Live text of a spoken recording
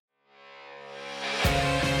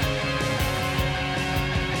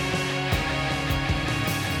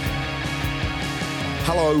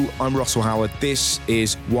Hello, I'm Russell Howard. This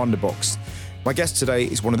is Wonderbox. My guest today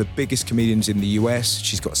is one of the biggest comedians in the US.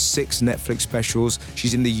 She's got 6 Netflix specials.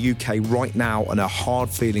 She's in the UK right now on a Hard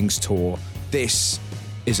Feelings tour. This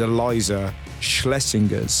is Iliza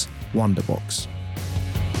Schlesinger's Wonderbox.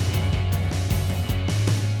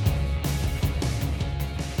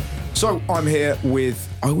 So I'm here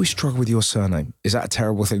with, I always struggle with your surname. Is that a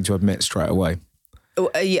terrible thing to admit straight away?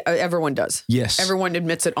 Yeah, everyone does. Yes. Everyone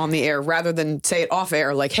admits it on the air rather than say it off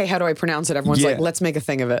air. Like, hey, how do I pronounce it? Everyone's like, let's make a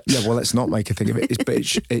thing of it. Yeah, well, let's not make a thing of it.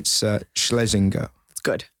 It's Shlesinger. It's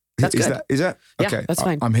good. That's good. Is that? Yeah, okay. that's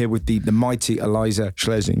fine. I'm here with the mighty Iliza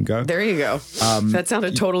Shlesinger. There you go. That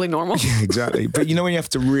sounded totally normal. Yeah, exactly. But you know when you have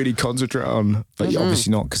to really concentrate on, but you're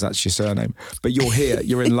obviously not because that's your surname. But you're here,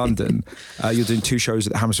 you're in London. You're doing 2 shows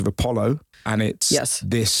at the Hammersmith Apollo. And it's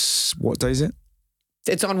this, what day is it?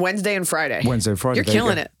 It's on Wednesday and Friday. Wednesday and Friday. You're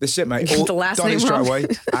killing it. This is it, mate. The last done name it straight wrong. away.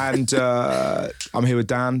 And I'm here with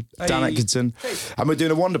Dan Atkinson. Hey. And we're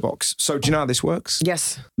doing a Wonderbox. So do you know how this works?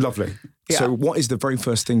 Yes. Lovely. Yeah. So what is the very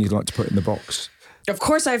first thing you'd like to put in the box? Of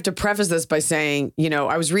course, I have to preface this by saying,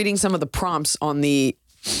 I was reading some of the prompts on the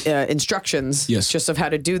instructions just of how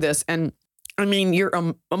to do this. And I mean, you're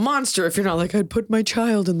a monster if you're not like, I'd put my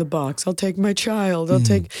child in the box. I'll take my child.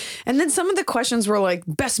 And then some of the questions were like,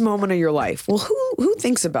 best moment of your life. Well, who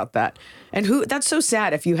thinks about that? And that's so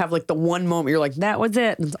sad if you have like the one moment you're like, that was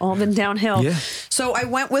it. And it's all been downhill. Yeah. So I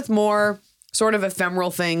went with more sort of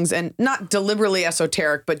ephemeral things and not deliberately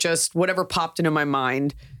esoteric, but just whatever popped into my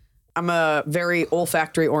mind. I'm a very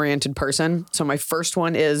olfactory oriented person. So my first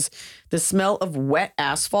one is the smell of wet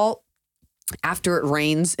asphalt after it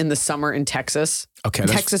rains in the summer in Texas. Okay.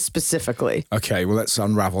 Texas specifically. Okay, well, let's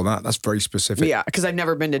unravel that. That's very specific. Yeah, because I've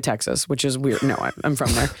never been to Texas, which is weird. No, I'm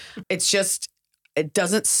from there. It's just, it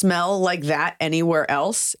doesn't smell like that anywhere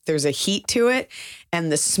else. There's a heat to it.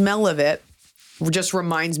 And the smell of it just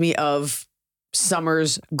reminds me of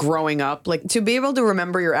summers growing up. Like to be able to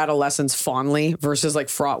remember your adolescence fondly versus like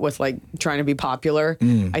fraught with like trying to be popular,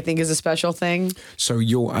 I think is a special thing. So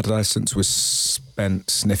your adolescence was spent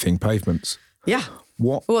sniffing pavements? Yeah.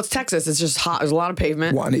 What? Well, it's Texas. It's just hot. There's a lot of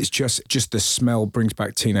pavement. What? And it's just the smell brings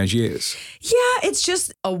back teenage years. Yeah, it's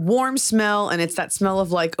just a warm smell. And it's that smell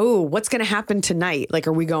of like, oh, what's going to happen tonight? Like,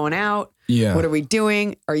 are we going out? Yeah. What are we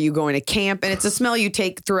doing? Are you going to camp? And it's a smell you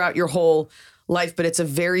take throughout your whole life, but it's a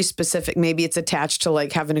very specific, maybe it's attached to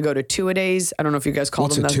like having to go to 2-a-days. I don't know if you guys call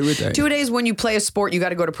them that. What's a 2-a-day? 2-a-days when you play a sport, you got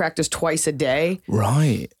to go to practice twice a day.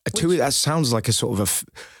 Right. That sounds like a sort of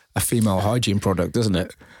a female hygiene product, doesn't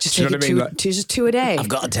it? Just take just 2 a day. I've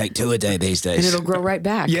got to take 2 a day these days. And it'll grow right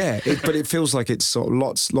back. Yeah, but it feels like it's sort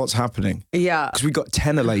of lots happening. Yeah. Because we got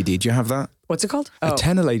Tenor Lady. Do you have that? What's it called? A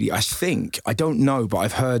Tenor Lady, I think. I don't know, but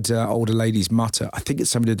I've heard older ladies mutter. I think it's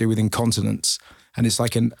something to do with incontinence. And it's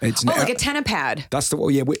like like a tenor pad. That's the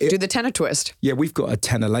one. Yeah, do the tenor twist. Yeah, we've got a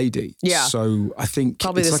Tenor Lady. Yeah. So I think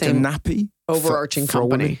probably it's the like same a nappy overarching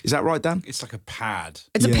company. Is that right, Dan? It's like a pad.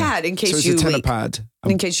 It's a pad in case it's a tenor pad.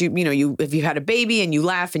 In case you if you had a baby and you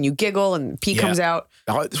laugh and you giggle and pee comes out.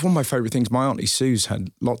 It's one of my favorite things. My auntie Sue's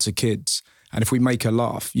had lots of kids, and if we make her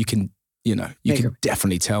laugh, you can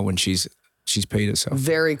definitely tell when she's peed herself.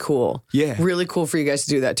 Very cool. Yeah. Really cool for you guys to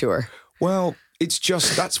do that to her. Well, it's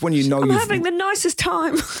just, that's when you know I'm having the nicest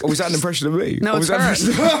time. Oh, was that an impression of me? No, it's her.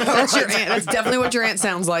 That's your aunt. That's definitely what your aunt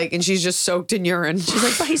sounds like. And she's just soaked in urine. She's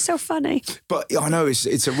like, but he's so funny. But I know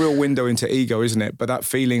it's a real window into ego, isn't it? But that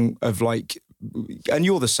feeling of like, and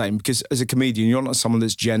you're the same, because as a comedian, you're not someone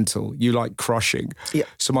that's gentle. You like crushing. Yeah.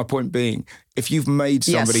 So my point being, if you've made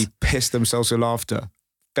somebody piss themselves with laughter,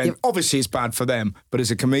 then obviously it's bad for them. But as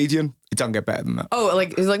a comedian, it doesn't get better than that. Oh,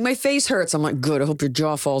 like my face hurts. I'm like, good. I hope your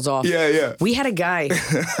jaw falls off. Yeah. We had a guy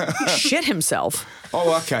shit himself.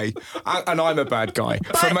 Oh, okay. And I'm a bad guy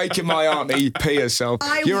for making my auntie pee herself.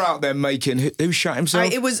 You're out there making who shot himself?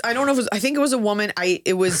 I don't know if it was. I think it was a woman. I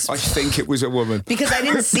think it was a woman because I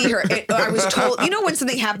didn't see her. I was told. You know when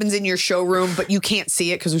something happens in your showroom, but you can't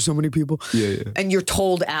see it because there's so many people. Yeah. And you're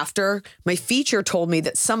told after. My feature told me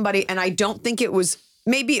that somebody, and I don't think it was.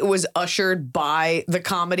 Maybe it was ushered by the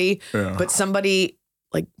comedy, but somebody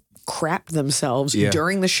like crapped themselves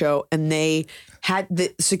during the show, and they had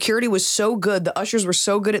the security was so good. The ushers were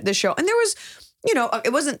so good at this show, and there was,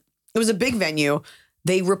 it was a big venue.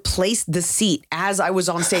 They replaced the seat as I was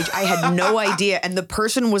on stage. I had no idea, and the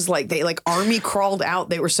person was like, they like army crawled out.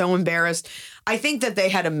 They were so embarrassed. I think that they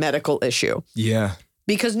had a medical issue. Yeah.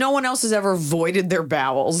 Because no one else has ever voided their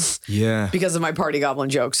bowels because of my party goblin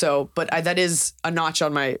joke. So, but that is a notch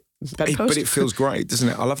on my bedpost. But it feels great, doesn't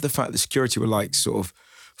it? I love the fact that security were like sort of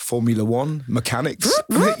Formula One mechanics.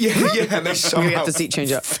 yeah, and they somehow have the seat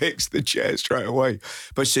change up. Fixed the chair straight away.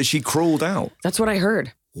 But so she crawled out. That's what I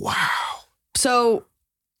heard. Wow. So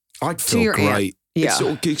I'd feel great. Yeah.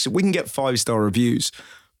 We can get 5-star reviews,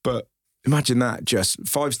 but imagine that, just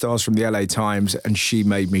 5 stars from the LA Times, and she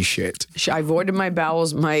made me shit. I avoided my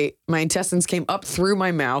bowels. My intestines came up through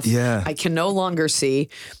my mouth. Yeah. I can no longer see.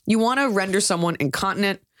 You want to render someone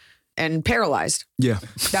incontinent and paralyzed. Yeah.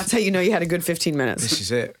 That's how you know you had a good 15 minutes. This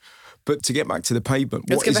is it. But to get back to the pavement.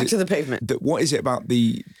 Let's get back to the pavement. What is it about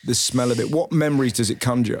the smell of it? What memories does it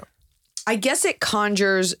conjure? I guess it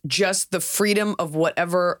conjures just the freedom of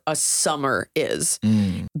whatever a summer is,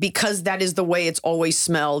 because that is the way it's always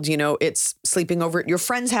smelled. You know, it's sleeping over at your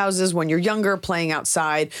friends' houses when you're younger, playing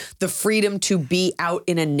outside, the freedom to be out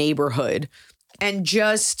in a neighborhood and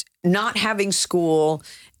just not having school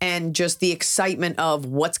and just the excitement of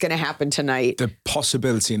what's going to happen tonight. The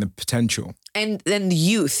possibility and the potential. And then the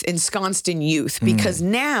youth, ensconced in youth, because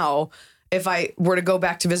now if I were to go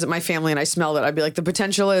back to visit my family and I smelled it, I'd be like, the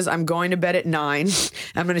potential is I'm going to bed at 9.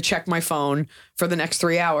 I'm going to check my phone for the next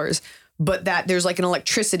 3 hours. But that there's like an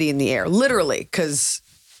electricity in the air, literally, because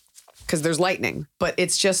there's lightning. But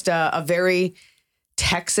it's just a very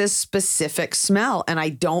Texas specific smell. And I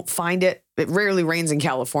don't find it rarely rains in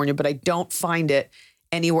California, but I don't find it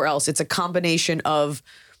anywhere else. It's a combination of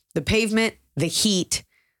the pavement, the heat,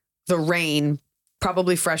 the rain,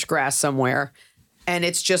 probably fresh grass somewhere. And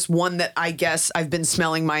it's just one that I guess I've been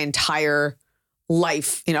smelling my entire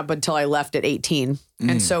life, up until I left at 18.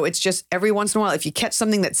 And so it's just every once in a while, if you catch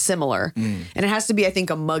something that's similar, and it has to be, I think,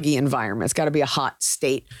 a muggy environment. It's got to be a hot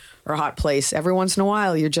state or a hot place. Every once in a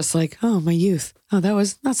while, you're just like, oh, my youth. Oh, that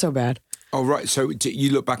was not so bad. Oh, right. So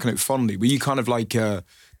you look back on it fondly. Were you kind of like a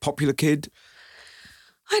popular kid?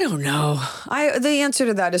 I don't know. The answer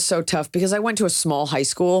to that is so tough because I went to a small high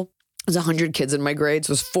school. There's 100 kids in my grades.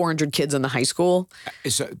 There was 400 kids in the high school.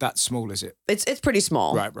 Is that small, is it? It's pretty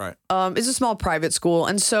small. Right. It's a small private school.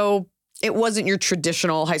 And so it wasn't your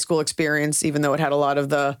traditional high school experience, even though it had a lot of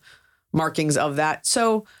the markings of that.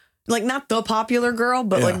 So like not the popular girl,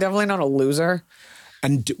 but like definitely not a loser.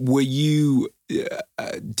 And were you,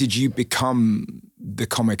 did you become the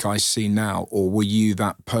comic I see now, or were you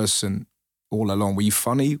that person all along? Were you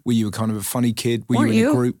funny? Were you kind of a funny kid? Were you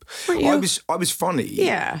in a group? I was funny.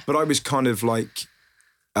 Yeah. But I was kind of like,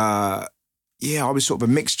 I was sort of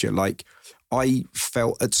a mixture. Like I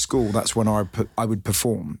felt at school, that's when I would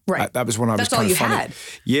perform. Right. That was when I was kind of funny. Had?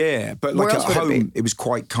 Yeah. But like at home, it was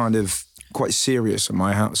quite serious in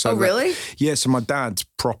my house. So really? Yeah. So my dad's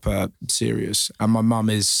proper serious and my mum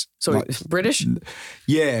is... So like, British?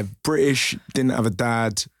 Yeah, British, didn't have a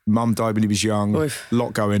dad. Mum died when he was young. Oof. A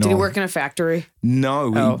lot going on. Did he work in a factory?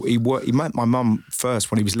 No, he met my mum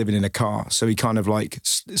first when he was living in a car. So he kind of like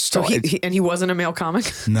started. So he wasn't a male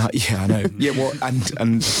comic? No, yeah, I know. Yeah, well,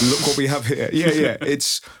 and look what we have here. Yeah.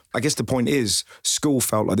 I guess the point is, school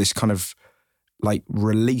felt like this kind of like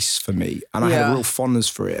release for me, and I had a real fondness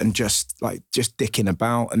for it, and just dicking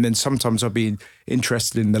about. And then sometimes I'd be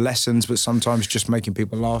interested in the lessons, but sometimes just making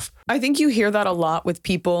people laugh. I think you hear that a lot with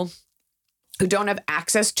people who don't have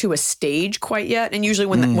access to a stage quite yet, and usually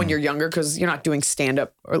when you're younger, because you're not doing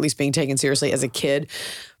stand-up or at least being taken seriously as a kid.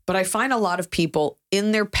 But I find a lot of people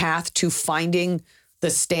in their path to finding the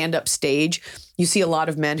stand-up stage, you see a lot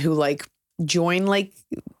of men who like join like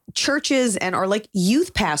churches and are like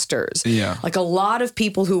youth pastors. Yeah. Like a lot of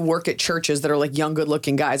people who work at churches that are like young, good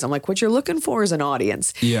looking guys. I'm like, what you're looking for is an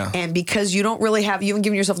audience. Yeah. And because you don't really have, you haven't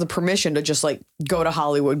given yourself the permission to just like go to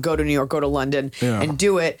Hollywood, go to New York, go to London and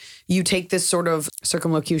do it. You take this sort of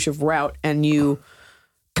circumlocutive route and you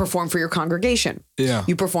perform for your congregation. Yeah.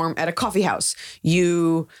 You perform at a coffee house.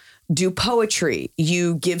 You do poetry.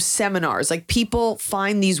 You give seminars. Like people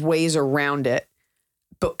find these ways around it.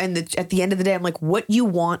 But at the end of the day, I'm like, what you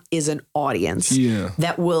want is an audience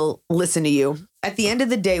that will listen to you. At the end of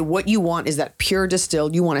the day, what you want is that pure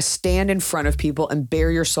distilled. You want to stand in front of people and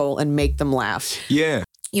bare your soul and make them laugh. Yeah.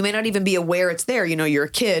 You may not even be aware it's there. You're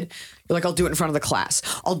a kid. You're like, I'll do it in front of the class.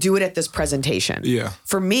 I'll do it at this presentation. Yeah.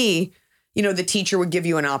 For me, the teacher would give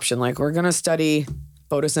you an option. Like, we're going to study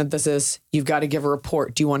photosynthesis. You've got to give a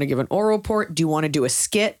report. Do you want to give an oral report? Do you want to do a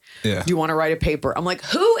skit? Yeah. Do you want to write a paper? I'm like,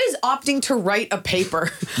 who is opting to write a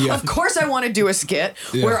paper? Yeah. Of course I want to do a skit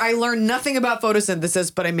where I learn nothing about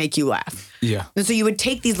photosynthesis, but I make you laugh. Yeah. And so you would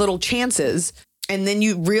take these little chances and then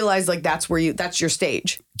you realize like that's your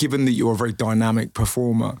stage. Given that you're a very dynamic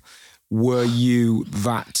performer, were you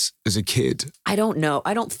that as a kid? I don't know.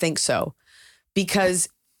 I don't think so. Because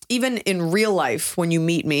even in real life, when you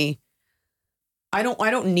meet me, I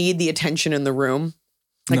don't need the attention in the room.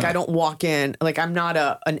 Like I don't walk in, like I'm not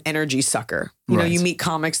an energy sucker. You know, you meet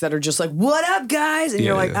comics that are just like, what up guys? And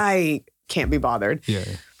you're like, I can't be bothered. Yeah.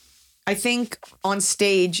 I think on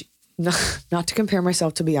stage, not to compare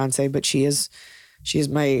myself to Beyonce, but she's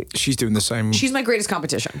doing the same. She's my greatest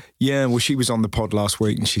competition. Yeah. Well, she was on the pod last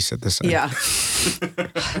week and she said the same. Yeah.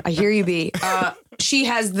 I hear you, B. She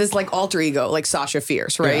has this like alter ego, like Sasha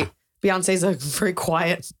Fierce, right? Yeah. Beyonce's a very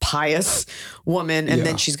quiet, pious woman. And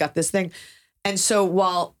then she's got this thing. And so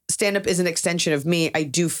while stand-up is an extension of me, I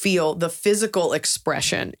do feel the physical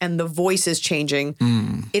expression and the voice is changing.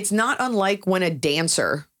 It's not unlike when a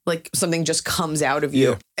dancer, like something just comes out of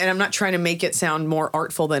you. And I'm not trying to make it sound more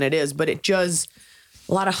artful than it is, but it does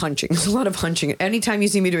a lot of hunching. There's a lot of hunching. Anytime you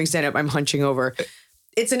see me doing stand-up, I'm hunching over.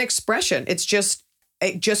 It's an expression. It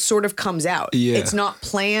just sort of comes out. Yeah. It's not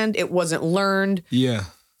planned. It wasn't learned. Yeah.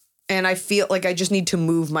 And I feel like I just need to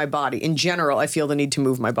move my body. In general, I feel the need to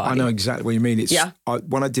move my body. I know exactly what you mean.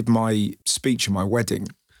 When I did my speech at my wedding,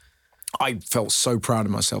 I felt so proud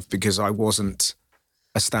of myself because I wasn't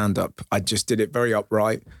a stand-up. I just did it very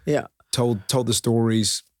upright. Yeah. Told the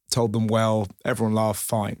stories, told them well. Everyone laughed,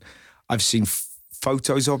 fine. I've seen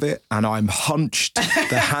photos of it and I'm hunched,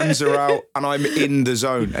 the hands are out and I'm in the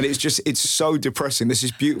zone. And it's so depressing. This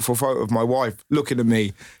is beautiful photo of my wife looking at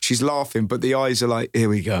me. She's laughing, but the eyes are like, here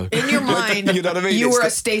we go. In your mind, you know what I mean? You were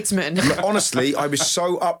a statesman. Honestly, I was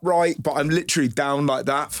so upright, but I'm literally down like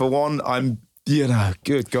that for one. I'm,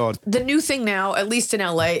 good God. The new thing now, at least in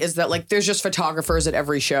LA, is that like there's just photographers at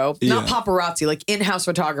every show. Not paparazzi, like in-house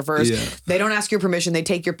photographers. Yeah. They don't ask your permission. They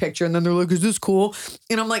take your picture and then they're like, is this cool?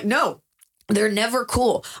 And I'm like, no. They're never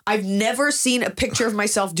cool. I've never seen a picture of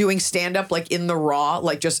myself doing stand-up like in the raw,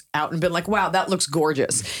 like just out and been like, wow, that looks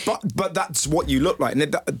gorgeous. But that's what you look like.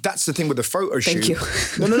 And that's the thing with the photo shoot. Thank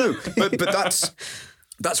you. No. But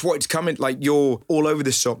that's what it's coming. Like you're all over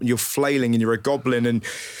the shop and you're flailing and you're a goblin and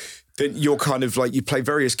then you're kind of like, you play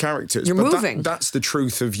various characters. You're moving. That's the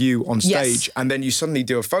truth of you on stage. Yes. And then you suddenly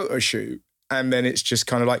do a photo shoot and then it's just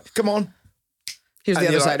kind of like, come on. Here's the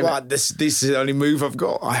other side of it. This is the only move I've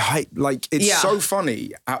got. I hate, it's so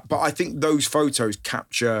funny, but I think those photos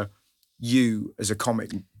capture you as a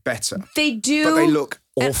comic better. They do. But they look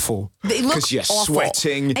awful. They look because you're awful.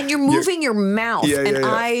 Sweating. And you're moving your mouth.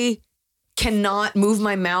 I cannot move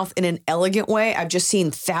my mouth in an elegant way. I've just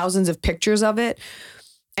seen thousands of pictures of it.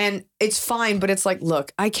 And it's fine, but it's like,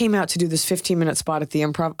 look, I came out to do this 15-minute spot at the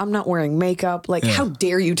Improv. I'm not wearing makeup. Like, how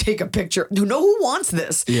dare you take a picture? Who wants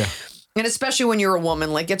this? Yeah. And especially when you're a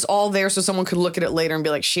woman, like it's all there so someone could look at it later and be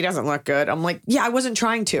like, she doesn't look good. I'm like, yeah, I wasn't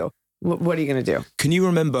trying to. What are you going to do? Can you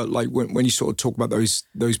remember like when you sort of talk about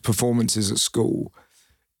those performances at school,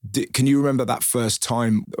 can you remember that first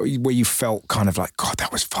time where you felt kind of like, God,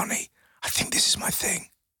 that was funny. I think this is my thing.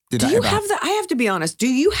 Do you have that? I have to be honest. Do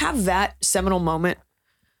you have that seminal moment?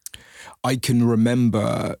 I can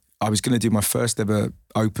remember I was going to do my first ever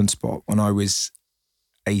open spot when I was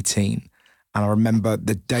 18. And I remember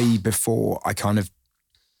the day before I kind of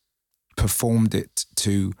performed it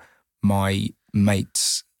to my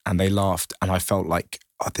mates and they laughed and I felt like,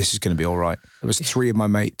 oh, this is going to be all right. There was 3 of my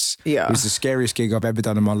mates. Yeah. It was the scariest gig I've ever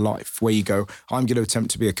done in my life where you go, I'm going to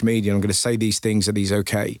attempt to be a comedian. I'm going to say these things. Are these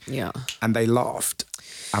okay? Yeah. And they laughed.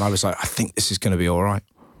 And I was like, I think this is going to be all right.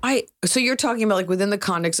 So you're talking about like within the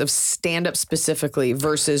context of stand-up specifically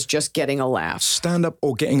versus just getting a laugh. Stand-up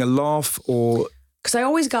or getting a laugh or... Because I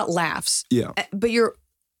always got laughs. Yeah. But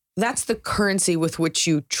that's the currency with which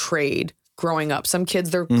you trade growing up. Some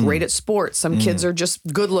kids, they're great at sports. Some kids are just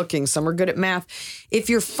good looking. Some are good at math. If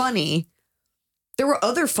you're funny, there were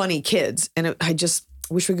other funny kids. And I just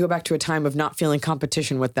wish we could go back to a time of not feeling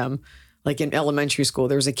competition with them. Like in elementary school,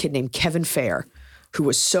 there was a kid named Kevin Fair who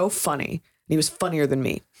was so funny. And he was funnier than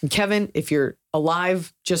me. And Kevin, if you're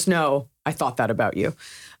alive, just know I thought that about you.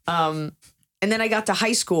 And then I got to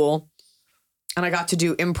high school and I got to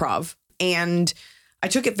do improv and I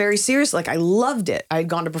took it very seriously. Like I loved it. I had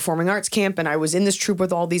gone to performing arts camp and I was in this troupe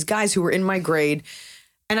with all these guys who were in my grade.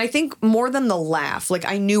 And I think more than the laugh, like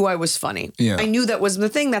I knew I was funny. Yeah. I knew that was the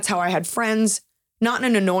thing. That's how I had friends, not in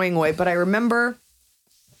an annoying way, but I remember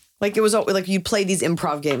like it was like you'd play these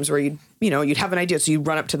improv games where you'd have an idea. So you'd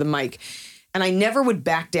run up to the mic and I never would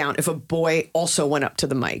back down if a boy also went up to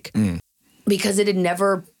the mic because it had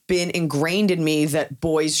never been ingrained in me that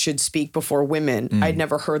boys should speak before women. I'd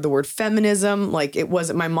never heard the word feminism. Like it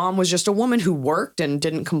wasn't, my mom was just a woman who worked and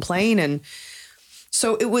didn't complain. And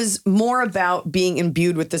so it was more about being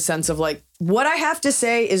imbued with the sense of like, what I have to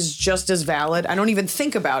say is just as valid. I don't even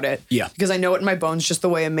think about it because I know it in my bones just the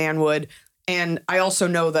way a man would. And I also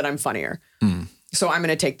know that I'm funnier. So I'm going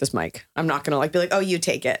to take this mic. I'm not going to like be like, oh, you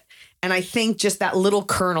take it. And I think just that little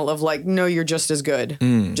kernel of like, no, you're just as good.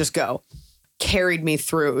 Just go. Carried me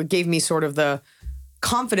through. It gave me sort of the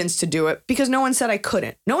confidence to do it because no one said I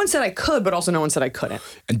couldn't. No one said I could, but also no one said I couldn't.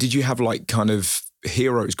 And did you have like kind of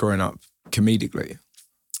heroes growing up comedically?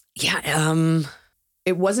 Yeah.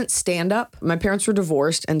 It wasn't stand-up. My parents were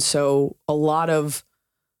divorced. And so a lot of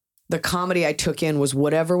the comedy I took in was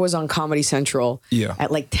whatever was on Comedy Central at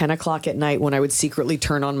like 10 o'clock at night when I would secretly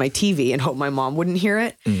turn on my TV and hope my mom wouldn't hear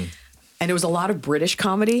it. And it was a lot of British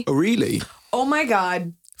comedy. Oh, really? Oh my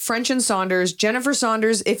God. French and Saunders, Jennifer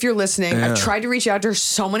Saunders, if you're listening, I've tried to reach out to her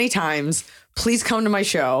so many times. Please come to my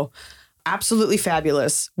show. Absolutely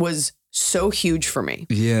Fabulous was so huge for me.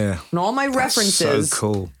 Yeah. And all my references. So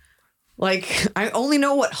cool. Like, I only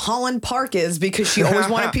know what Holland Park is because she always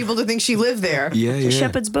wanted people to think she lived there. Yeah.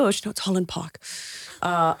 Shepherd's Bush. No, it's Holland Park.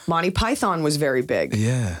 Monty Python was very big.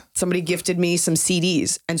 Yeah. Somebody gifted me some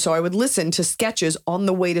CDs. And so I would listen to sketches on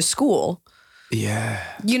the way to school. Yeah.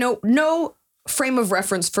 You know, no frame of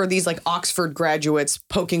reference for these like Oxford graduates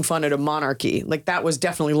poking fun at a monarchy. Like that was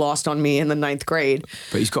definitely lost on me in the 9th grade.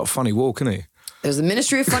 But he's got a funny walk, isn't he? There's the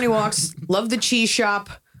Ministry of Funny Walks. Love the cheese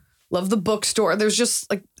shop. Love the bookstore. There's just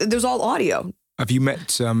like, there's all audio. Have you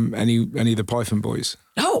met any of the Python boys?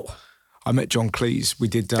 No. I met John Cleese. We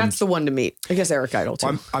did. That's the one to meet. I guess Eric Idle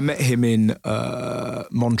too. I met him in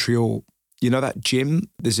Montreal. You know that gym?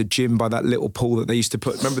 There's a gym by that little pool that they used to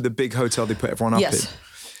put. Remember the big hotel they put everyone up in?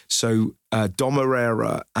 So Dom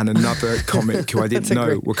Herrera and another comic who I didn't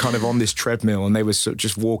know were kind of on this treadmill and they were sort of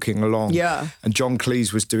just walking along. Yeah. And John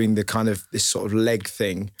Cleese was doing the kind of this sort of leg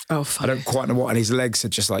thing. Oh, funny. I don't quite know what. And his legs are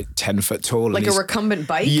just like 10 foot tall. Like a recumbent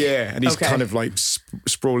bike? Yeah. And he's kind of like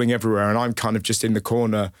sprawling everywhere. And I'm kind of just in the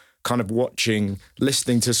corner, kind of watching,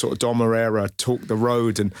 listening to sort of Dom Herrera talk the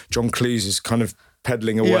road and John Cleese is kind of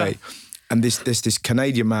pedaling away. Yeah. And there's this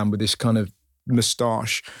Canadian man with this kind of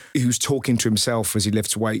moustache who's talking to himself as he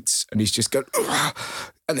lifts weights and he's just going,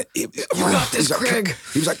 and you got this, Craig.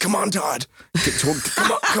 He was like, come on, Todd.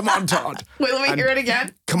 Come on, Todd. Wait, let me hear it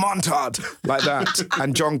again. Come on, Todd. Like that.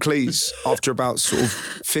 And John Cleese, after about sort of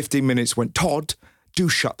 15 minutes, went, Todd, do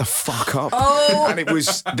shut the fuck up. Oh. And it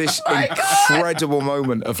was this incredible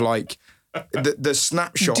moment of like, the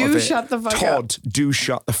snapshot of it. Do shut the fuck up. Todd, do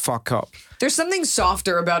shut the fuck up. There's something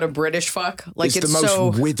softer about a British fuck. Like it's the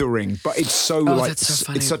most withering, but it's so that's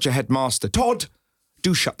so it's such a headmaster. Todd,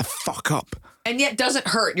 do shut the fuck up. And yet doesn't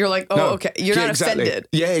hurt. You're like, okay. You're not offended.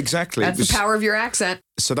 Yeah, exactly. That's the power of your accent.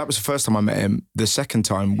 So that was the first time I met him. The second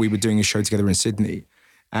time we were doing a show together in Sydney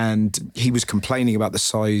and he was complaining about the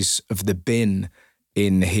size of the bin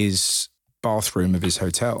in his bathroom of his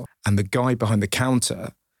hotel. And the guy behind the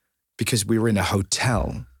counter, because we were in a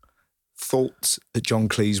hotel, thought that John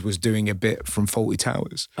Cleese was doing a bit from Fawlty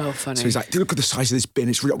Towers. Oh, funny. So he's like, look at the size of this bin.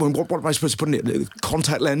 It's real. What am I supposed to put in it?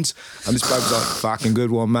 Contact lens? And this bloke was like, fucking good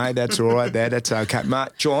one, mate. That's all right there. That's okay. Mate,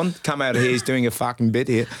 John, come out of here. He's doing a fucking bit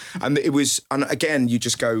here. And it was, and again, you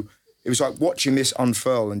just go, it was like watching this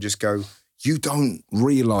unfurl and just go, you don't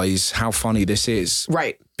realise how funny this is.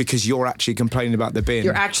 Right. Because you're actually complaining about the bin.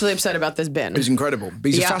 You're actually upset about this bin. It was incredible. But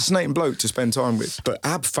he's a fascinating bloke to spend time with. But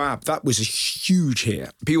Ab Fab, that was a huge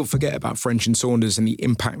hit. People forget about French and Saunders and the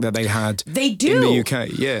impact that they had in the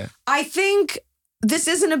UK. Yeah. I think this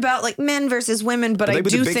isn't about like men versus women, but I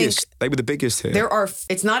do think they were the biggest here.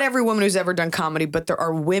 It's not every woman who's ever done comedy, but there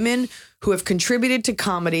are women who have contributed to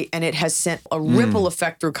comedy and it has sent a ripple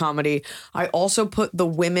effect through comedy. I also put the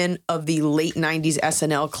women of the late 90s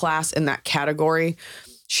SNL class in that category.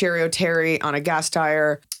 Sherry O'Terry, Anna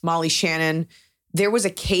Gasteyer, Molly Shannon. There was a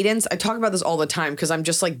cadence. I talk about this all the time because I'm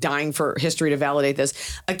just like dying for history to validate this.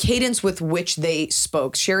 A cadence with which they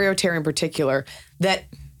spoke, Sherry O'Terry in particular, that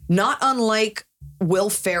not unlike Will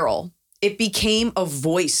Ferrell, it became a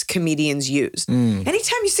voice comedians used.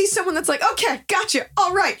 Anytime you see someone that's like, okay, gotcha,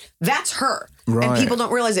 all right, that's her. Right. And people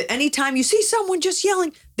don't realize it. Anytime you see someone just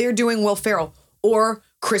yelling, they're doing Will Ferrell or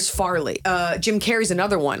Chris Farley. Jim Carrey's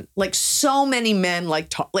another one. Like so many men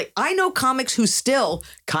talk. Like I know comics who still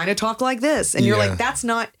kind of talk like this. And you're like, that's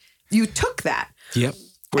not, you took that. Yep.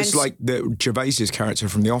 Well, it's like the Gervais's character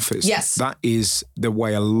from The Office. Yes. That is the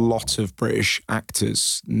way a lot of British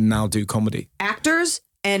actors now do comedy. Actors,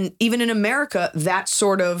 and even in America, that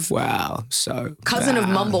sort of cousin of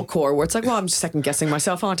mumblecore, where it's like, well, I'm second guessing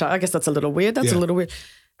myself, aren't I? I guess that's a little weird. That's a little weird.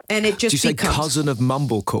 And it just becomes... Did you say cousin of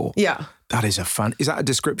mumblecore? Yeah. That is is that a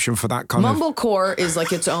description for that kind of... Mumblecore is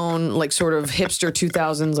like its own like sort of hipster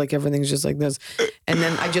 2000s, like everything's just like this. And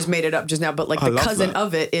then I just made it up just now, but like the cousin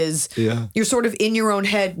of it is you're sort of in your own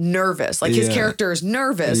head nervous. Like his character is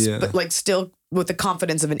nervous, but like still with the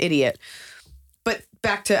confidence of an idiot. But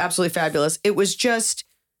back to Absolutely Fabulous. It was just,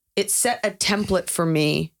 it set a template for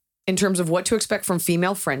me in terms of what to expect from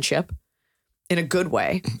female friendship in a good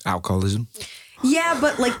way. Alcoholism. Yeah,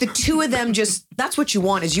 but like the two of them that's what you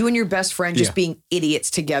want is you and your best friend just being idiots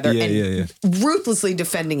together and ruthlessly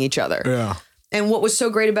defending each other. Yeah. And what was so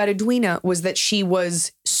great about Edwina was that she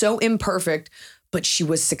was so imperfect, but she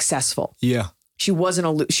was successful. Yeah. She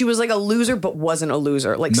wasn't she was like a loser, but wasn't a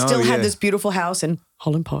loser. Like still had this beautiful house in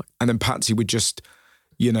Holland Park. And then Patsy would just,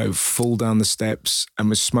 fall down the steps and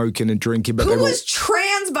was smoking and drinking. But who was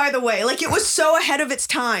trans, by the way? Like it was so ahead of its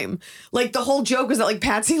time. Like the whole joke was that like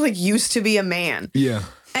Patsy like used to be a man. Yeah.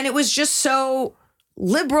 And it was just so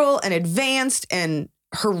liberal and advanced, and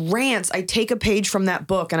her rants, I take a page from that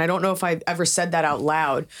book, and I don't know if I've ever said that out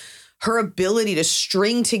loud. Her ability to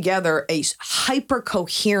string together a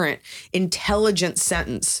hyper-coherent, intelligent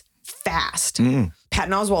sentence fast.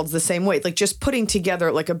 Patton Oswalt's the same way. Like just putting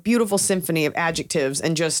together like a beautiful symphony of adjectives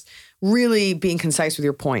and just really being concise with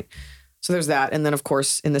your point. So there's that. And then, of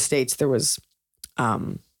course, in the States, there was,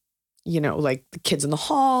 like the Kids in the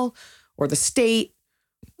Hall or The State,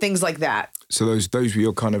 things like that. So those were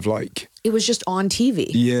your kind of like... It was just on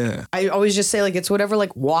TV. Yeah. I always just say like it's whatever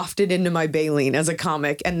like wafted into my baleen as a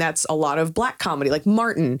comic. And that's a lot of black comedy like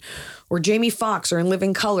Martin or Jamie Foxx or In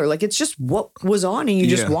Living Color. Like it's just what was on and you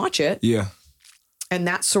just watch it. Yeah. And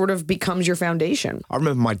that sort of becomes your foundation. I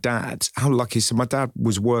remember my dad, how lucky. So my dad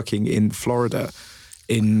was working in Florida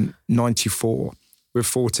in 94. We're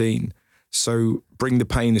 14. So Bring the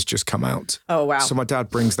Pain has just come out. Oh, wow. So my dad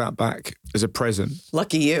brings that back as a present.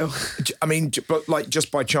 Lucky you. I mean, but like just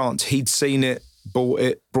by chance, he'd seen it, brought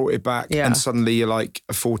it back. Yeah. And suddenly you're like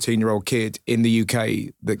a 14-year-old kid in the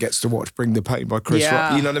UK that gets to watch Bring the Pain by Chris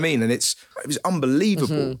Rock. You know what I mean? And it was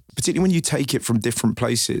unbelievable, particularly when you take it from different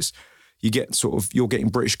places. You get you're getting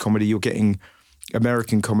British comedy, you're getting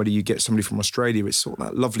American comedy, you get somebody from Australia. It's sort of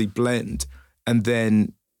that lovely blend. And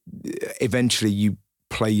then eventually you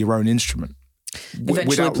play your own instrument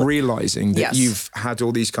without realizing that you've had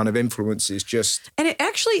all these kind of influences And it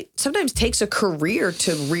actually sometimes takes a career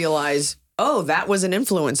to realize, oh, that was an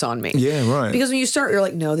influence on me. Yeah, right. Because when you start, you're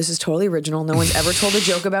like, no, this is totally original. No one's ever told a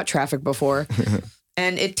joke about traffic before.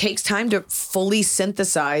 And it takes time to fully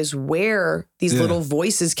synthesize where these little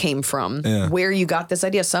voices came from, where you got this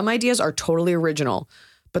idea. Some ideas are totally original,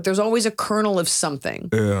 but there's always a kernel of something.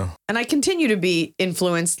 Yeah. And I continue to be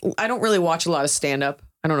influenced. I don't really watch a lot of stand-up.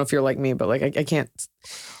 I don't know if you're like me, but like I can't.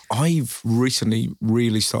 I've recently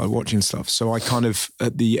really started watching stuff. So I kind of,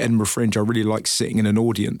 at the Edinburgh Fringe, I really like sitting in an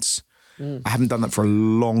audience. I haven't done that for a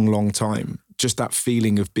long, long time. Just that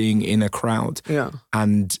feeling of being in a crowd. Yeah.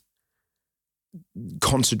 And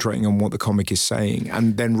concentrating on what the comic is saying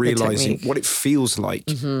and then realizing what it feels like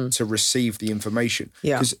to receive the information.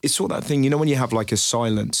 Yeah. Because it's sort of that thing, when you have like a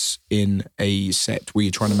silence in a set where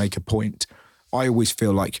you're trying to make a point, I always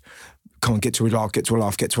feel like, come on, get to a laugh, get to a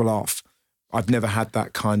laugh, get to a laugh. I've never had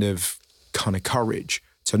that kind of courage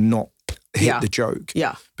to not hit the joke.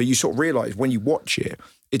 Yeah. But you sort of realize when you watch it,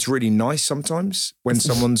 it's really nice sometimes when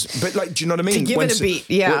someone's, but like, do you know what I mean? To give it a beat,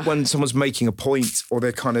 yeah. When someone's making a point or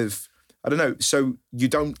they're kind of, I don't know. So you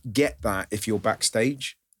don't get that if you're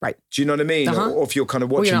backstage. Right. Do you know what I mean? Or if you're kind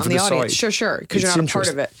of watching from the audience. side. Sure. Because you're not a part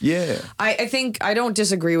of it. Yeah. I think, I don't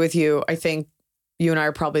disagree with you. I think you and I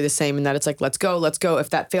are probably the same in that it's like, let's go.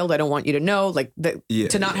 If that failed, I don't want you to know. Like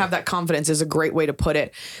to not have that confidence is a great way to put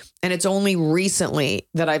it. And it's only recently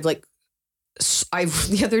that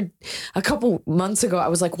a couple months ago, I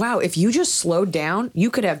was like, wow, if you just slowed down,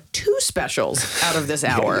 you could have 2 specials out of this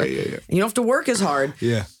hour. Yeah. You don't have to work as hard.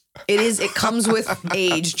 Yeah. It comes with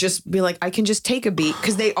age. Just be like, I can just take a beat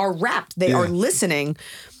because they are wrapped. They are listening.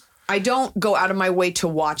 I don't go out of my way to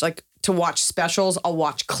watch specials. I'll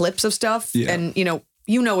watch clips of stuff and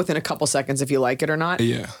within a couple seconds if you like it or not.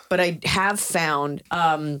 Yeah. But I have found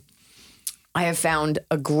a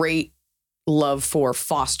great love for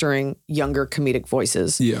fostering younger comedic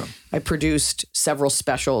voices. Yeah. I produced several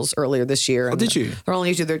specials earlier this year. Oh, did you? They're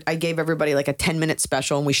only YouTube. I gave everybody like a 10-minute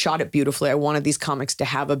special and we shot it beautifully. I wanted these comics to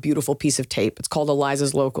have a beautiful piece of tape. It's called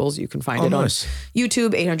Iliza's Locals. You can find it on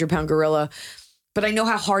YouTube, 800-Pound Gorilla. But I know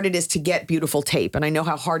how hard it is to get beautiful tape and I know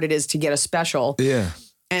how hard it is to get a special. Yeah.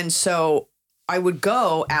 And so I would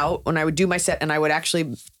go out when I would do my set and I would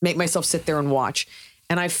actually make myself sit there and watch.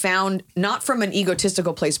 And I found, not from an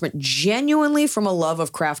egotistical place, but genuinely from a love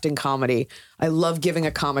of crafting comedy, I love giving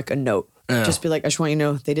a comic a note. Yeah. Just be like, I just want you to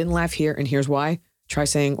know they didn't laugh here and here's why. Try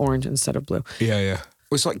saying orange instead of blue. Yeah.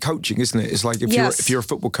 Well, it's like coaching, isn't it? It's like if you're a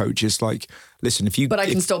football coach, it's like, listen, But I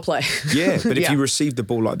can still play. Yeah, but if you receive the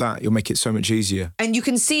ball like that, you'll make it so much easier. And you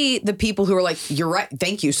can see the people who are like, you're right,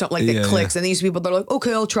 thank you. Something like that clicks. And these people that are like,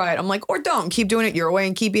 okay, I'll try it. I'm like, or don't. Keep doing it your way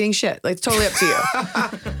and keep eating shit. Like, it's totally up to you.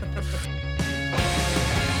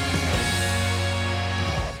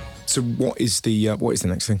 So what is the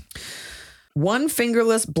next thing? One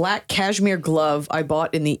fingerless black cashmere glove I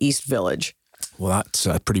bought in the East Village. Well, that's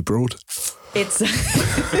pretty broad. It's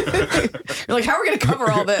you're like, how are we going to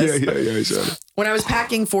cover all this? Yeah, exactly. When I was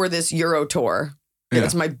packing for this Euro tour, it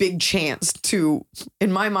was my big chance to,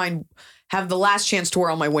 in my mind, have the last chance to wear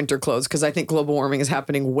all my winter clothes because I think global warming is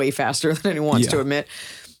happening way faster than anyone wants to admit.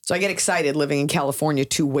 So I get excited living in California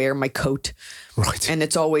to wear my coat. Right. And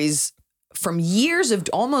it's always from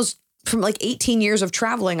like 18 years of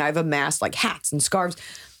traveling, I've amassed like hats and scarves.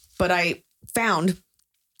 But I found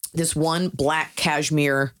this one black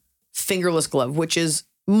cashmere fingerless glove, which is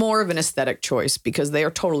more of an aesthetic choice because they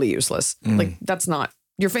are totally useless. Like that's not,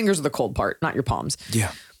 your fingers are the cold part, not your palms.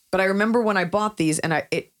 Yeah. But I remember when I bought these and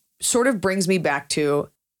it sort of brings me back to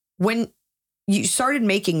when you started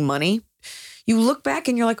making money, you look back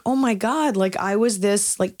and you're like, oh my God, like I was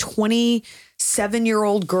this like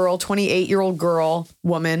 27-year-old girl, 28-year-old girl,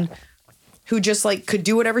 woman who just like could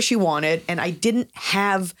do whatever she wanted. And I didn't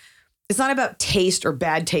have, it's not about taste or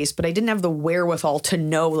bad taste, but I didn't have the wherewithal to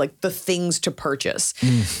know like the things to purchase.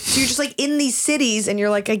 So you're just like in these cities and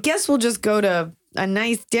you're like, I guess we'll just go to a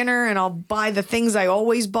nice dinner and I'll buy the things I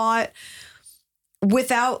always bought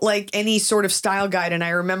without like any sort of style guide. And I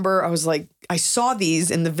remember I was like, I saw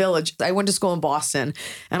these in the Village. I went to school in Boston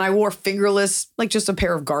and I wore fingerless, like just a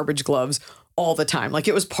pair of garbage gloves all the time. Like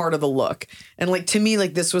it was part of the look. And like, to me,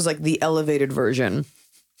 like this was like the elevated version.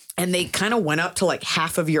 And they kind of went up to like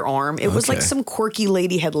half of your arm. It was like some quirky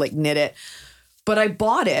lady had like knit it. But I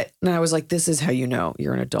bought it and I was like, this is how you know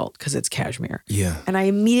you're an adult because it's cashmere. Yeah. And I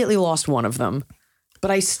immediately lost one of them. But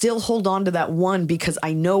I still hold on to that one because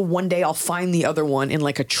I know one day I'll find the other one in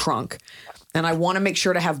like a trunk. And I want to make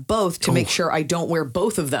sure to have both to make sure I don't wear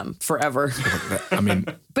both of them forever. I mean,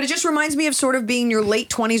 but it just reminds me of sort of being your late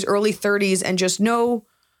 20s, early 30s and just know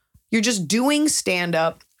you're just doing stand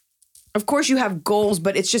up. Of course you have goals,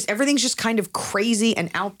 but it's just everything's just kind of crazy and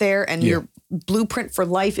out there and your blueprint for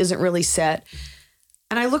life isn't really set.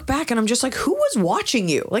 And I look back and I'm just like, who was watching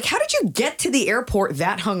you? Like, how did you get to the airport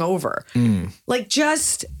that hungover? Like,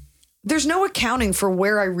 just, there's no accounting for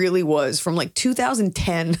where I really was from like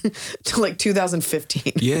 2010 to like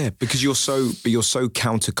 2015. Yeah, because you're so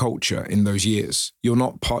counterculture in those years. You're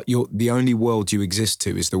not the only world you exist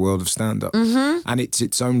to is the world of stand-up. And it's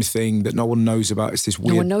its own thing that no one knows about. It's this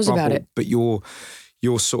weird No one knows bubble, about it. But you're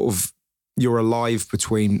alive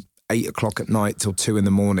between 8 o'clock at night till 2 in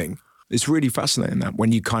the morning. It's really fascinating that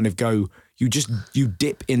when you kind of go, you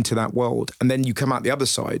dip into that world and then you come out the other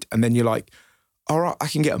side and then you're like, all right, I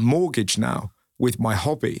can get a mortgage now with my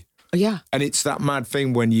hobby. Yeah. And it's that mad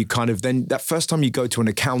thing when you kind of then, that first time you go to an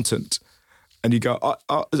accountant and you go,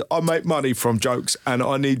 I make money from jokes and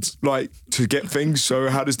I need like to get things. So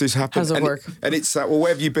how does this happen? How does it work? And it's that, well,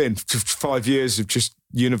 where have you been? 5 years of just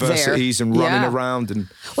universities and running around. And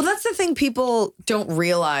well, that's the thing people don't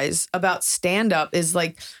realize about stand-up is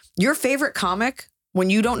like your favorite comic, when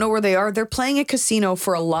you don't know where they are, they're playing a casino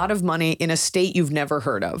for a lot of money in a state you've never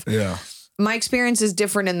heard of. Yeah. My experience is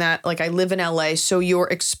different in that, like, I live in LA, so you're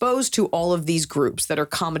exposed to all of these groups that are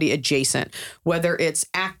comedy adjacent, whether it's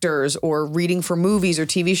actors or reading for movies or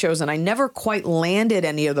TV shows, and I never quite landed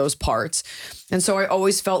any of those parts. And so I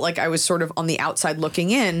always felt like I was sort of on the outside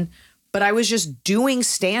looking in, but I was just doing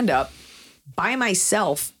stand-up by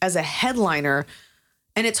myself as a headliner,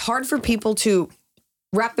 and it's hard for people to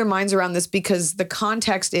wrap their minds around this because the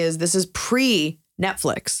context is this is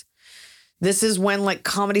pre-Netflix. This is when like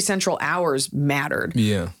Comedy Central hours mattered.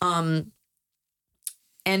 Yeah.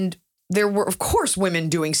 And there were, of course, women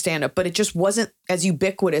doing stand-up, but it just wasn't as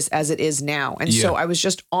ubiquitous as it is now. And so I was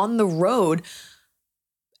just on the road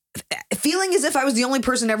feeling as if I was the only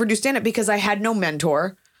person to ever do stand-up because I had no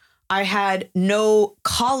mentor. I had no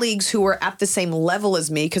colleagues who were at the same level as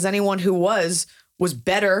me because anyone who was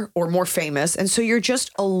better or more famous. And so you're just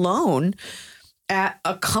alone at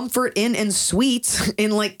a Comfort Inn and Suites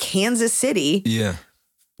in like Kansas City. Yeah.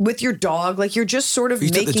 With your dog. Like you're just sort of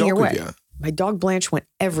making your way. My dog Blanche went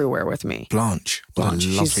everywhere with me. Blanche.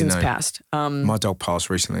 She's since passed. My dog passed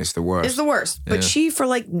recently. It's the worst. It's the worst. But she for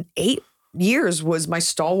like 8 years was my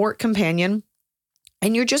stalwart companion.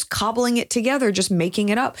 And you're just cobbling it together, just making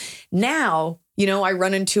it up. Now, you know, I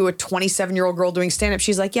run into a 27-year-old girl doing stand-up.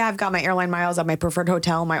 She's like, yeah, I've got my airline miles, I have my preferred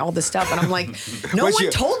hotel, my all this stuff. And I'm like, no one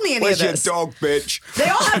told me any of this. Where's your dog, bitch? They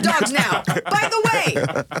all have dogs now. By the way,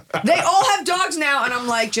 they all have dogs now. And I'm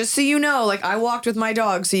like, just so you know, like I walked with my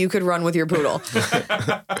dog so you could run with your poodle.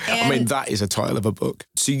 I mean, that is a title of a book.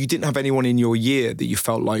 So you didn't have anyone in your year that you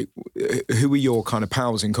felt like, who were your kind of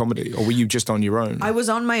pals in comedy? Or were you just on your own? I was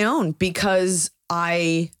on my own because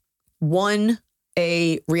I won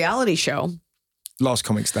a reality show Last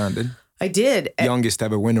comic standing. I did. Youngest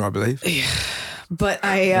ever winner, I believe. But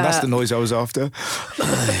that's the noise I was after.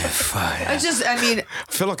 I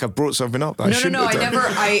feel like I brought something up. I'm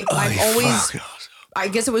always, I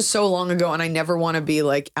guess it was so long ago, and I never want to be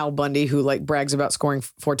like Al Bundy, who like brags about scoring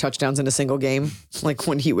 4 touchdowns in a single game, like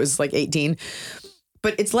when he was like 18.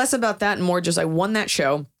 But it's less about that and more just I won that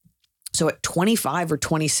show. So at 25 or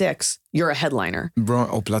 26, you're a headliner. Right.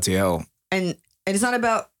 Oh, bloody hell. And it's not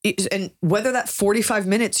about, and whether that 45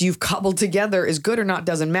 minutes you've cobbled together is good or not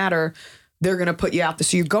doesn't matter. They're going to put you out there.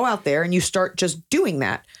 So you go out there and you start just doing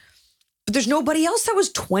that. But there's nobody else that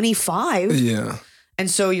was 25. Yeah. And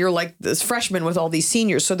so you're like this freshman with all these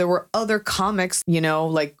seniors. So there were other comics,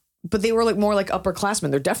 like, but they were like more like upperclassmen.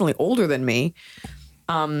 They're definitely older than me.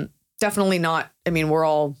 Definitely not. I mean, we're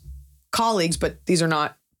all colleagues, but these are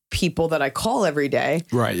not people that I call every day.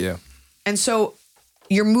 Right. Yeah. And so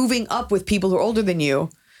you're moving up with people who are older than you.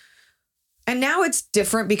 And now it's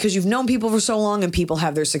different because you've known people for so long and people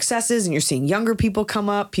have their successes and you're seeing younger people come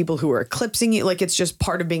up, people who are eclipsing you. Like it's just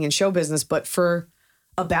part of being in show business. But for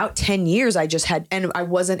about 10 years, I just had, and I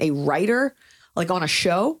wasn't a writer like on a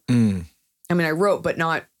show. I mean, I wrote, but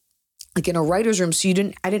not like in a writer's room. So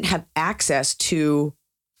I didn't have access to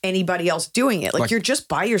anybody else doing it. Like you're just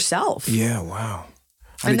by yourself. Yeah. Wow.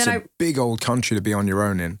 And it's a big old country to be on your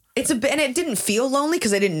own in. And it didn't feel lonely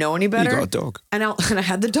because I didn't know any better. You got a dog. And I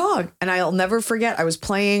had the dog. And I'll never forget, I was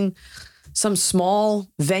playing some small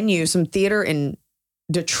venue, some theater in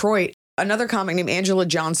Detroit. Another comic named Angela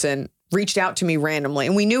Johnson reached out to me randomly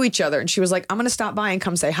and we knew each other. And she was like, I'm going to stop by and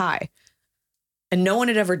come say hi. And no one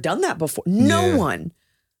had ever done that before. No one.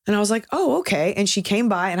 And I was like, oh, okay. And she came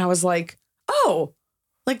by and I was like, oh,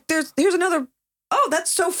 like here's another. Oh,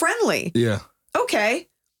 that's so friendly. Yeah. Okay.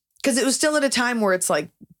 Because it was still at a time where it's like,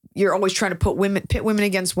 you're always trying to pit women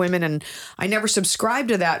against women. And I never subscribed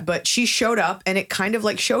to that, but she showed up and it kind of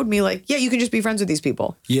like showed me like, yeah, you can just be friends with these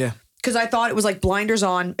people. Yeah. Because I thought it was like blinders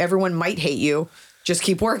on. Everyone might hate you. Just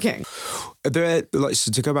keep working. So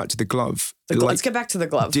to go back to the glove. Let's get back to the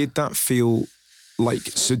glove. Did that feel like,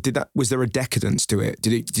 was there a decadence to it?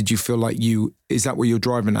 Did you feel like is that what you're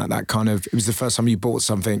driving at? That kind of, it was the first time you bought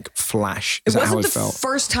something flash. Is that how it felt? It wasn't the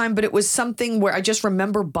first time, but it was something where I just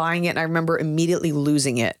remember buying it and I remember immediately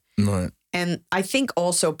losing it. Right. And I think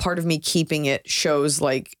also part of me keeping it shows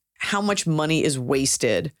like how much money is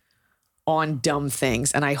wasted on dumb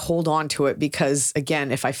things. And I hold on to it because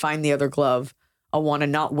again, if I find the other glove, I'll want to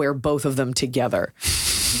not wear both of them together.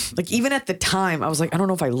 Like even at the time I was like, I don't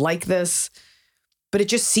know if I like this, but it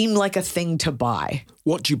just seemed like a thing to buy.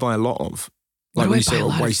 What do you buy a lot of? Like when you say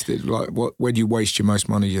wasted, like where do you waste your most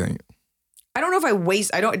money, you think? I don't know if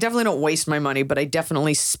I definitely don't waste my money, but I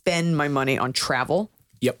definitely spend my money on travel.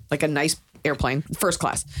 Yep. Like a nice airplane, first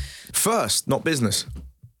class. First, not business.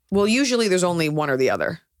 Well, usually there's only one or the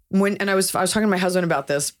other. I was talking to my husband about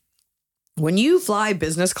this. When you fly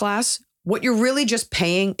business class, what you're really just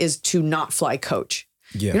paying is to not fly coach.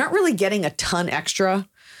 Yeah. You're not really getting a ton extra.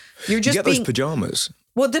 You're just you get those pajamas.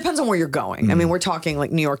 Well, it depends on where you're going. I mean, we're talking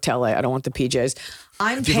like New York to LA. I don't want the PJs.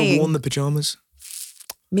 Have you ever worn the pajamas?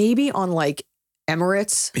 Maybe on like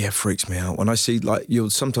Emirates. Yeah, it freaks me out. When I see you'll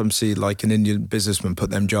sometimes see like an Indian businessman put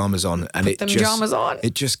them pajamas on and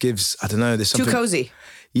it just gives, I don't know, there's something. Too cozy.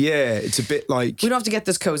 Yeah, it's a bit like. We don't have to get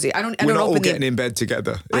this cozy. We're not all getting in bed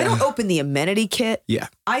together. Yeah. I don't open the amenity kit. Yeah.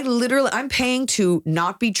 I'm paying to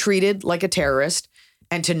not be treated like a terrorist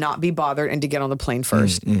and to not be bothered and to get on the plane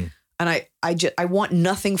first. And I want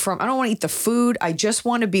nothing I don't want to eat the food. I just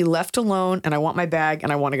want to be left alone and I want my bag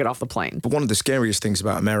and I want to get off the plane. But one of the scariest things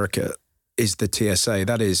about America is the TSA.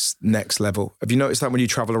 That is next level. Have you noticed that when you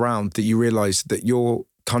travel around that you realize that your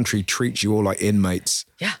country treats you all like inmates?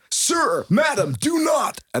 Yeah. Sir, madam, do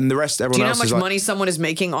not. And the rest, everyone else is like. Do you know how much money someone is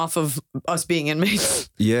making off of us being inmates?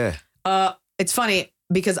 Yeah. It's funny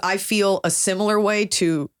because I feel a similar way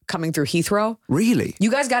to coming through Heathrow. Really?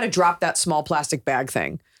 You guys got to drop that small plastic bag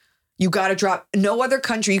thing. You got to drop. No other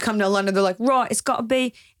country. You come to London, they're like, raw, it's got to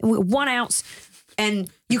be 1 ounce. And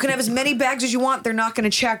you can have as many bags as you want. They're not going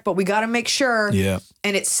to check, but we got to make sure. Yeah.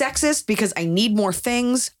 And it's sexist because I need more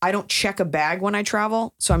things. I don't check a bag when I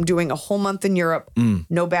travel. So I'm doing a whole month in Europe,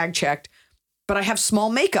 no bag checked. But I have small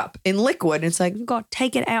makeup in liquid. And it's like, God,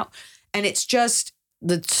 take it out. And it's just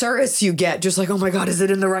the service you get, just like, oh my God, is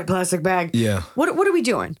it in the right plastic bag? Yeah. What are we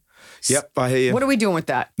doing? Yep, I hear you. What are we doing with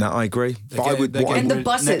that? No, I agree. And the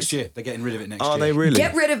buses. Next year. They're getting rid of it next year. Are they really?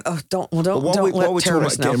 Get rid of, don't let while we're talking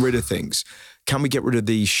about know. getting rid of things, can we get rid of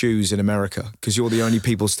these shoes in America? Because you're the only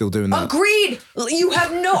people still doing that. Agreed. You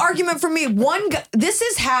have no argument from me. This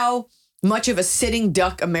is how much of a sitting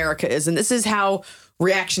duck America is. And this is how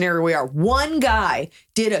reactionary we are. One guy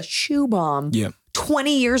did a shoe bomb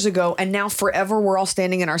 20 years ago, and now forever we're all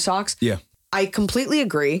standing in our socks. Yeah. I completely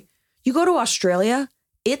agree. You go to Australia,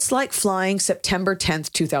 it's like flying September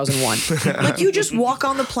 10th, 2001. Like you just walk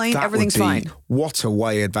on the plane, everything's fine. What a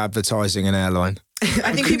way of advertising an airline.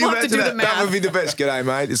 I think people have to do the math. That would be the best. G'day,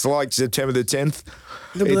 mate. It's like September the 10th.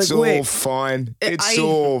 It's like, all fine. It's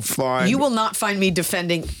all fine. You will not find me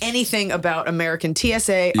defending anything about American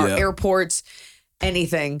TSA, our airports,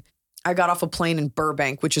 anything. I got off a plane in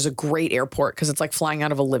Burbank, which is a great airport because it's like flying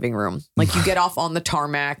out of a living room. Like you get off on the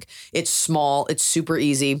tarmac. It's small. It's super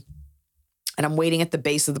easy. And I'm waiting at the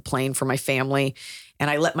base of the plane for my family. And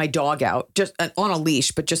I let my dog out just on a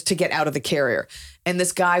leash, but just to get out of the carrier. And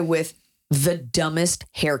this guy with the dumbest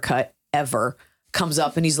haircut ever comes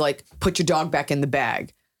up and he's like, put your dog back in the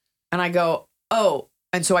bag. And I go, oh.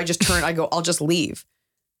 And so I just turn, I go, I'll just leave.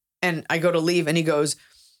 And I go to leave and he goes,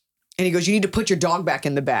 you need to put your dog back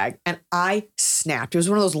in the bag. And I snapped. It was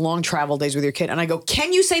one of those long travel days with your kid. And I go,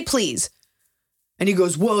 can you say please? And he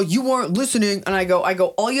goes, well, you weren't listening. And I go,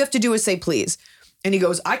 all you have to do is say please. And he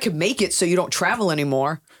goes, I could make it so you don't travel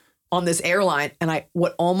anymore on this airline. And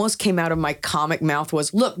what almost came out of my comic mouth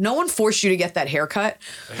was, look, no one forced you to get that haircut.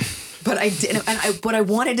 But I didn't. And what I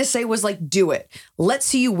wanted to say was like, do it. Let's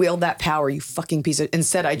see you wield that power, you fucking piece of.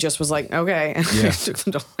 Instead, I just was like, okay.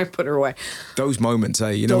 And I put her away. Those moments,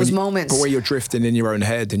 you know, moments. But where you're drifting in your own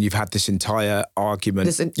head and you've had this entire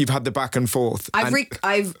argument. You've had the back and forth.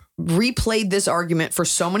 I've replayed this argument for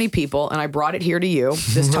so many people and I brought it here to you,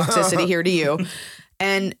 this toxicity here to you.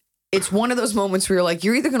 And it's one of those moments where you're like,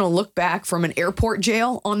 you're either going to look back from an airport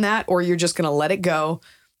jail on that or you're just going to let it go.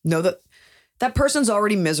 Know that person's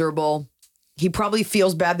already miserable. He probably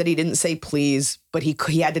feels bad that he didn't say please, but he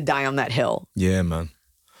had to die on that hill. Yeah, man.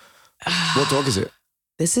 What dog is it?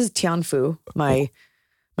 This is Tianfu, my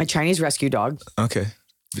Chinese rescue dog. Okay.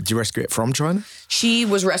 Did you rescue it from China? She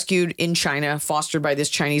was rescued in China, fostered by this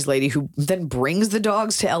Chinese lady who then brings the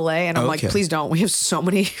dogs to LA. And I'm like, please don't. We have so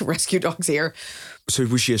many rescue dogs here. So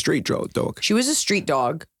was she a street dog? She was a street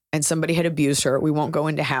dog. And somebody had abused her. We won't go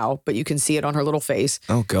into how, but you can see it on her little face.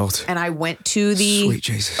 Oh, God. And I went to the... Sweet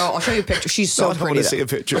Jesus. Oh, I'll show you a picture. She's so pretty. I want to see a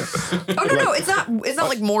picture. No. It's not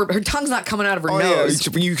like more... Her tongue's not coming out of her nose.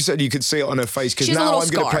 Yeah. You said you could see it on her face because now I'm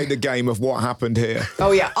going to play the game of what happened here.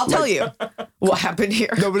 Oh, yeah. I'll tell you what happened here.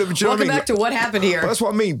 No, but Welcome back to what happened here. Well, that's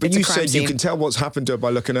what I mean. But you said you can tell what's happened to her by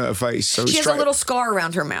looking at her face. So she has a little scar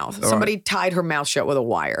around her mouth. Somebody tied her mouth shut with a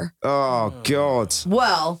wire. Oh, God.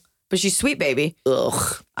 Well... But she's sweet, baby.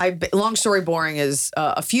 Ugh. Long story boring is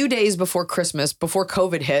a few days before Christmas, before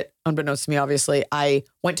COVID hit, unbeknownst to me, obviously, I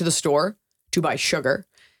went to the store to buy sugar.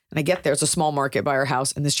 And I get there. It's a small market by our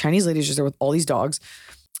house. And this Chinese lady's just there with all these dogs.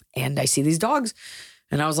 And I see these dogs.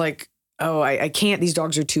 And I was like, oh, I can't. These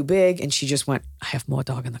dogs are too big. And she just went, I have more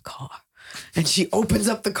dog in the car. And she opens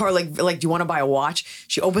up the car like, do you want to buy a watch?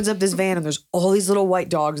 She opens up this van and there's all these little white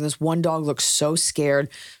dogs. And this one dog looks so scared.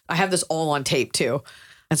 I have this all on tape too.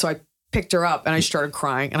 And so I picked her up and I started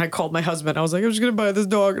crying and I called my husband. I was like, I'm just going to buy this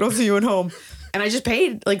dog and I'll see you at home. And I just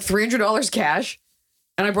paid like $300 cash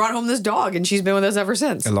and I brought home this dog and she's been with us ever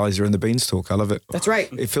since. Eliza and the Beanstalk. I love it. That's right.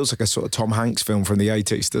 It feels like a sort of Tom Hanks film from the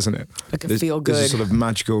 80s, doesn't it? Like a feel good. There's a sort of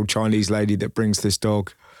magical Chinese lady that brings this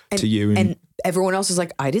dog to you. And everyone else is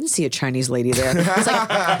like, I didn't see a Chinese lady there. It's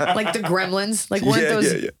like the Gremlins. Like weren't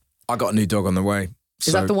those... Yeah. I got a new dog on the way.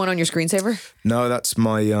 Is that the one on your screensaver? No, that's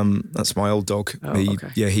my old dog. Oh,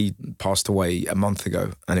 okay. He passed away a month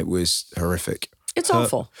ago, and it was horrific. It's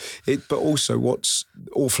awful. But also, what's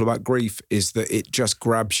awful about grief is that it just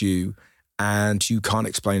grabs you, and you can't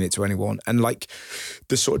explain it to anyone. And like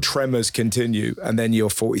the sort of tremors continue, and then you're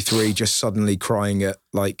 43, just suddenly crying at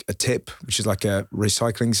like a tip, which is like a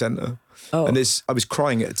recycling center. Oh, and I was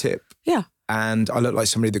crying at a tip. Yeah, and I looked like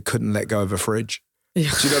somebody that couldn't let go of a fridge. Yeah.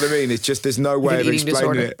 Do you know what I mean? It's just, there's no way of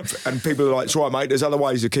explaining it. And people are like, it's right, mate, there's other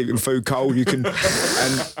ways of keeping food cold. You can,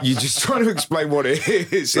 and you're just trying to explain what it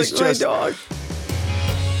is. It's like just... my dog.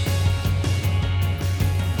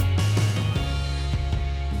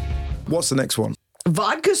 What's the next one?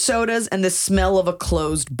 Vodka sodas and the smell of a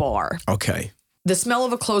closed bar. Okay. The smell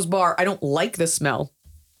of a closed bar, I don't like the smell.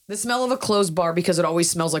 The smell of a closed bar because it always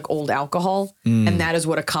smells like old alcohol. And that is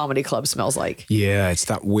what a comedy club smells like. Yeah, it's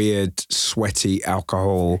that weird, sweaty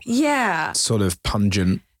alcohol. Yeah. Sort of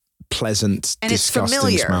pungent, pleasant, and disgusting it's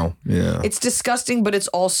familiar. Smell. Yeah. It's disgusting, but it's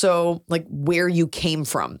also like where you came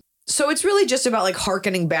from. So it's really just about like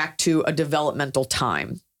hearkening back to a developmental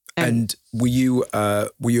time. And were you a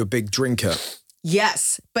big drinker?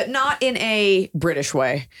 Yes, but not in a British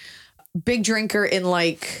way. Big drinker in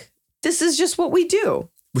like, this is just what we do.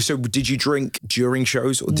 So did you drink during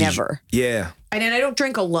shows? Or Never. Yeah. And I don't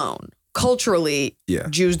drink alone. culturally,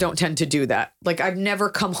 Jews don't tend to do that. Like I've never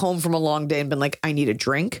come home from a long day and been like, I need a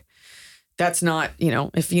drink. That's not,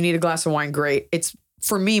 if you need a glass of wine, great. It's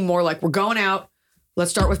for me more like we're going out. Let's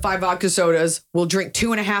start with 5 vodka sodas. We'll drink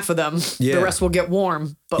 2.5 of them. Yeah. The rest will get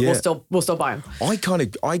warm, but we'll still buy them.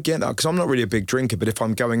 I get that because I'm not really a big drinker, but if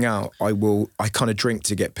I'm going out, I kind of drink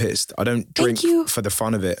to get pissed. I don't drink for the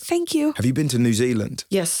fun of it. Thank you. Have you been to New Zealand?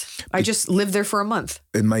 Yes. I just lived there for a month.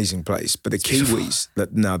 Amazing place. But the Kiwis,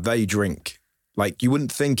 they drink. Like you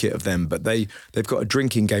wouldn't think it of them, but they've got a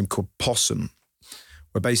drinking game called Possum,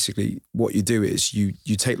 where basically what you do is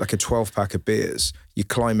you take like a 12-pack of beers, you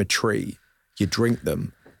climb a tree, you drink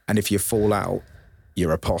them, and if you fall out,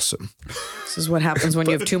 you're a possum. This is what happens when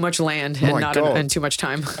you have too much land and too much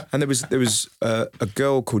time. And there was a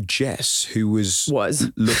girl called Jess who was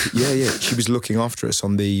she was looking after us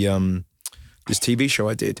on the this TV show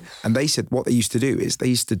I did, and they said what they used to do is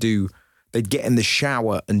they'd get in the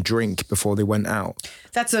shower and drink before they went out.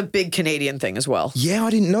 That's a big Canadian thing as well. Yeah, I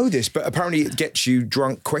didn't know this, but apparently it gets you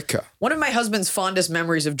drunk quicker. One of my husband's fondest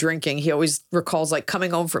memories of drinking, he always recalls like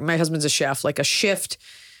coming home from, my husband's a chef, like a shift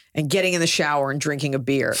and getting in the shower and drinking a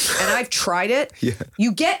beer. And I've tried it. Yeah.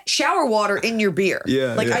 You get shower water in your beer.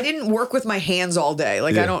 Yeah. Like I didn't work with my hands all day.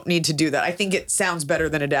 Like I don't need to do that. I think it sounds better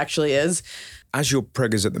than it actually is. As you're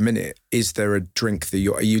preggers at the minute, is there a drink that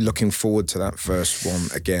are you looking forward to that first one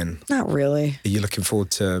again? Not really. Are you looking forward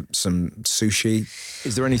to some sushi?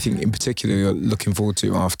 Is there anything in particular you're looking forward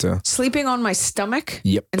to after? Sleeping on my stomach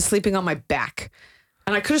and sleeping on my back.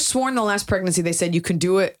 And I could have sworn the last pregnancy they said you can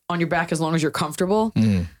do it on your back as long as you're comfortable.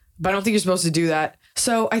 But I don't think you're supposed to do that.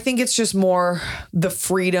 So I think it's just more the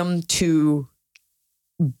freedom to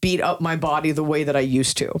beat up my body the way that I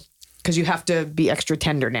used to. Because you have to be extra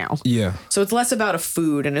tender now. Yeah. So it's less about a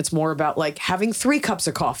food and it's more about like having 3 cups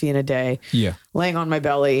of coffee in a day. Yeah. Laying on my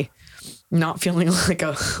belly, not feeling like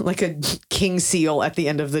a king seal at the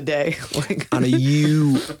end of the day. And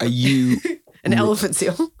are you an elephant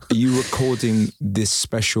seal? Are you recording this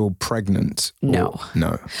special pregnant? No.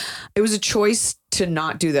 No. It was a choice to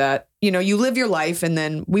not do that. You live your life and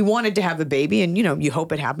then we wanted to have a baby and you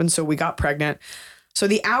hope it happens. So we got pregnant. So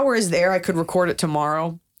the hour is there. I could record it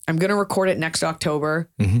tomorrow. I'm going to record it next October.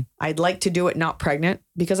 Mm-hmm. I'd like to do it not pregnant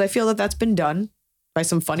because I feel that that's been done by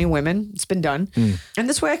some funny women. It's been done. And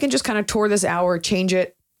this way I can just kind of tour this hour, change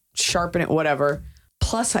it, sharpen it, whatever.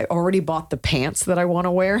 Plus I already bought the pants that I want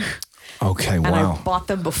to wear. Okay, wow. And I bought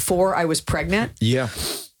them before I was pregnant. Yeah.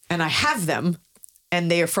 And I have them and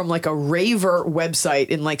they are from like a raver website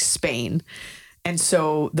in like Spain. And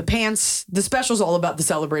so the pants, the special's all about the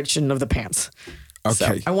celebration of the pants.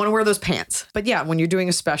 Okay. So I want to wear those pants. But yeah, when you're doing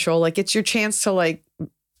a special, like it's your chance to like,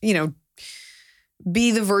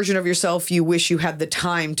 be the version of yourself you wish you had the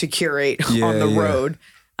time to curate on the road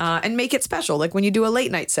and make it special. Like when you do a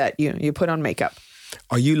late night set, you put on makeup.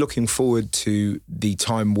 Are you looking forward to the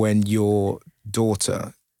time when your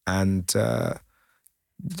daughter and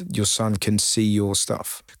your son can see your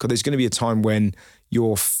stuff? Because there's going to be a time when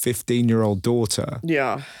your 15-year-old daughter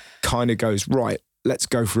kind of goes, right, let's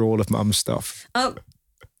go through all of mum's stuff.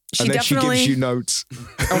 She and then definitely she gives you notes.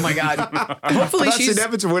 Oh my God. Hopefully that's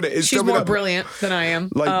inevitable, isn't it? She's more brilliant than I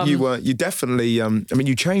am. Like you definitely,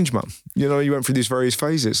 you changed, mum. You went through these various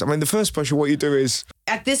phases. I mean, the first special, what you do is...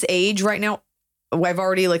 At this age right now, I've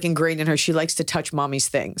already like ingrained in her, she likes to touch mommy's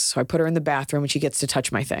things. So I put her in the bathroom and she gets to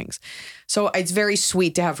touch my things. So it's very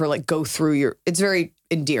sweet to have her like go through it's very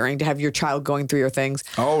endearing to have your child going through your things.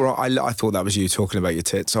 Oh, right. I thought that was you talking about your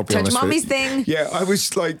tits. I'll be honest touch mommy's with you. Thing. Yeah, I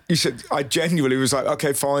was like, you said, I genuinely was like,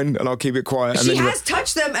 okay, fine. And I'll keep it quiet. And she has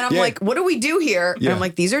touched them. And I'm like, what do we do here? And I'm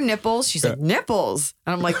like, these are nipples. She's like, nipples.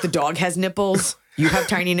 And I'm like, the dog has nipples. You have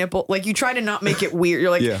tiny nipple. Like you try to not make it weird.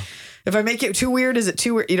 You're like, if I make it too weird, is it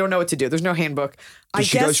too weird? You don't know what to do. There's no handbook.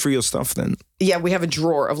 She goes through your stuff then? Yeah, we have a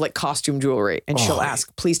drawer of like costume jewelry and she'll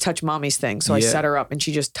ask, please touch mommy's thing. So I set her up and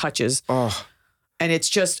she just touches. Oh. And it's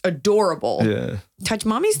just adorable. Yeah. Touch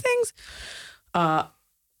mommy's things.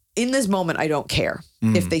 In this moment, I don't care.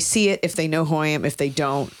 If they see it, if they know who I am, if they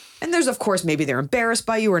don't. And there's, of course, maybe they're embarrassed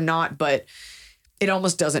by you or not, but it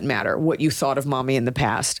almost doesn't matter what you thought of mommy in the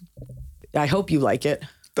past. I hope you like it.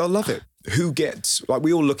 They'll love it. Who gets, like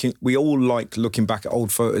we all like looking back at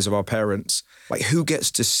old photos of our parents. Like who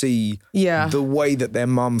gets to see the way that their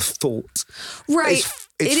mum thought? Right. It's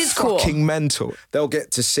it is fucking cool. mental. They'll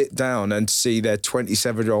get to sit down and see their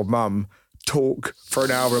 27-year-old mum talk for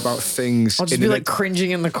an hour about things. I'll just be like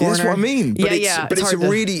cringing in the corner. Yeah, that's what I mean. But But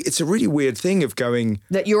it's a really weird thing of going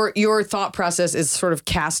that your thought process is sort of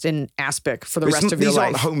cast in aspic for the rest of your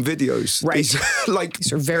life. These aren't home videos, right?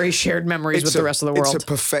 These are very shared memories with the rest of the world. It's a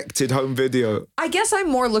perfected home video. I guess I'm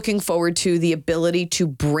more looking forward to the ability to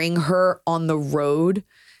bring her on the road.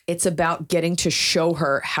 It's about getting to show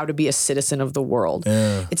her how to be a citizen of the world.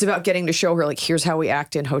 Yeah. It's about getting to show her, like, here's how we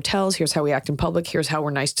act in hotels. Here's how we act in public. Here's how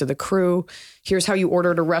we're nice to the crew. Here's how you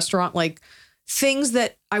order at a restaurant. Like, things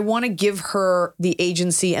that I want to give her the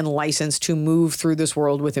agency and license to move through this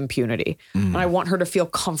world with impunity. And I want her to feel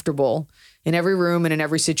comfortable in every room and in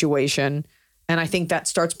every situation. And I think that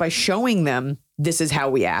starts by showing them, this is how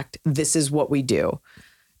we act. This is what we do.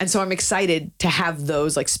 And so I'm excited to have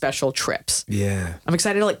those like special trips. Yeah. I'm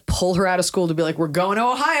excited to like pull her out of school to be like, we're going to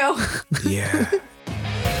Ohio. Yeah.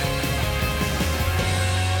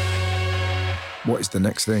 What is the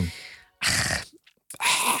next thing?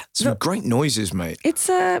 Some great noises, mate. It's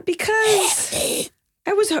because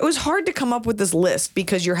it was hard to come up with this list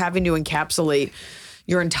because you're having to encapsulate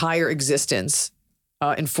your entire existence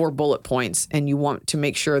in 4 bullet points, and you want to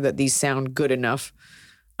make sure that these sound good enough.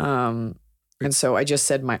 And so I just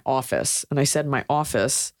said my office. And I said my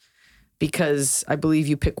office because I believe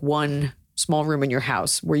you pick one small room in your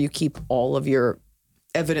house where you keep all of your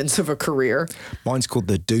evidence of a career. Mine's called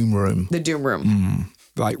the Doom Room. The Doom Room.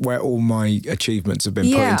 Like where all my achievements have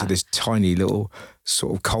been put into this tiny little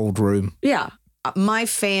sort of cold room. Yeah. My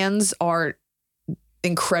fans are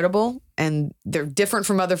incredible, and they're different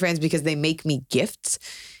from other fans because they make me gifts.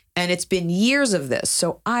 And it's been years of this.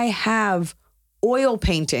 So I have oil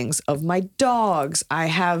paintings of my dogs. I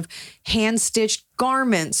have hand-stitched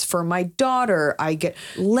garments for my daughter. I get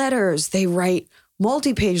letters. They write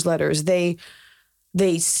multi-page letters. They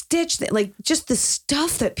stitch, like just the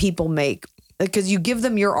stuff that people make, because you give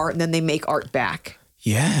them your art and then they make art back.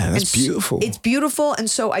 Yeah, that's beautiful. It's beautiful. And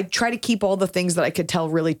so I try to keep all the things that I could tell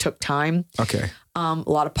really took time. Okay. A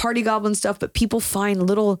lot of Party Goblin stuff, but people find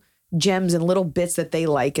little gems and little bits that they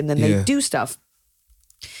like, and then they do stuff.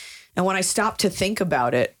 And when I stop to think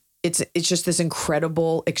about it, it's just this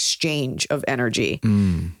incredible exchange of energy.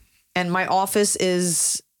 And my office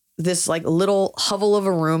is this like little hovel of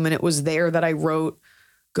a room, and it was there that I wrote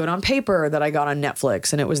Good on Paper that I got on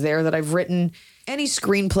Netflix, and it was there that I've written any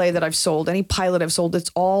screenplay that I've sold, any pilot I've sold.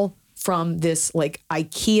 It's all from this like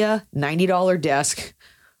IKEA $90 desk,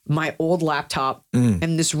 my old laptop,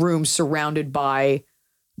 and this room surrounded by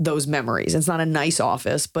those memories. It's not a nice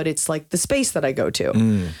office, but it's like the space that I go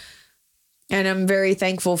to. And I'm very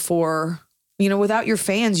thankful for, without your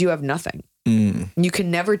fans, you have nothing. You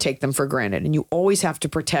can never take them for granted. And you always have to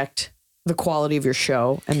protect the quality of your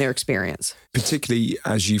show and their experience. Particularly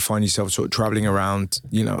as you find yourself sort of traveling around,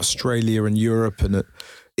 Australia and Europe. And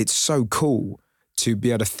it's so cool to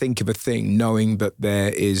be able to think of a thing knowing that there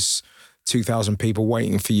is 2,000 people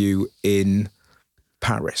waiting for you in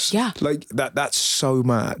Paris. Yeah. Like that's so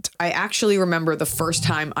mad. I actually remember the first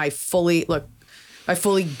time I fully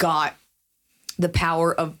got the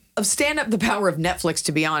power of stand-up, the power of Netflix,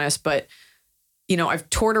 to be honest. But, I've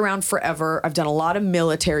toured around forever. I've done a lot of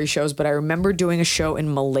military shows, but I remember doing a show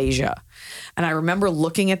in Malaysia. And I remember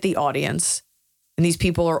looking at the audience, and these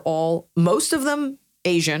people are most of them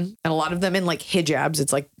Asian, and a lot of them in like hijabs.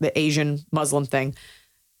 It's like the Asian Muslim thing.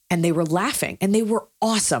 And they were laughing, and they were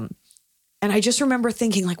awesome. And I just remember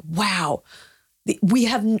thinking like, wow, we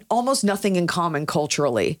have almost nothing in common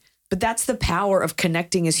culturally. But that's the power of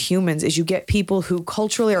connecting as humans, is you get people who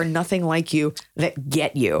culturally are nothing like you that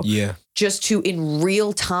get you. Yeah. Just to, in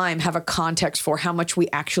real time, have a context for how much we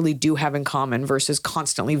actually do have in common versus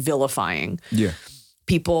constantly vilifying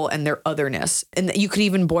people and their otherness. And you could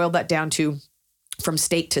even boil that down to from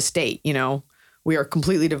state to state, We are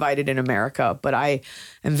completely divided in America, but I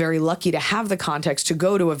am very lucky to have the context to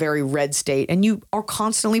go to a very red state. And you are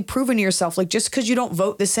constantly proving to yourself, like, just because you don't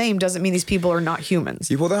vote the same doesn't mean these people are not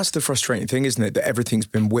humans. Yeah, well, that's the frustrating thing, isn't it? That everything's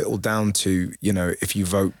been whittled down to, if you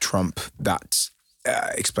vote Trump, that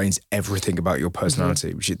explains everything about your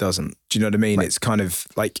personality, which it doesn't. Do you know what I mean? Right. It's kind of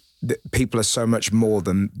like people are so much more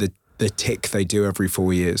than the tick they do every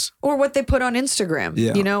 4 years. Or what they put on Instagram,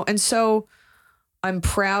 And so I'm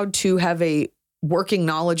proud to have a working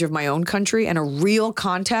knowledge of my own country and a real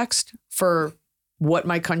context for what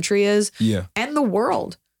my country is and the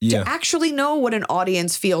world. To actually know what an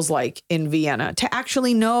audience feels like in Vienna, to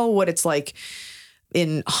actually know what it's like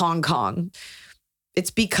in Hong Kong. It's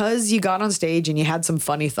because you got on stage and you had some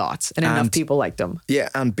funny thoughts and enough people liked them. Yeah,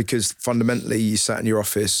 and because fundamentally you sat in your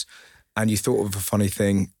office and you thought of a funny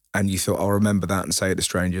thing and you thought, I'll remember that and say it to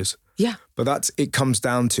strangers. Yeah. But it comes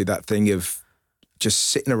down to that thing of just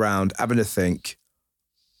sitting around, having a think,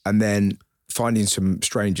 and then finding some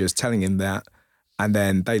strangers, telling him that, and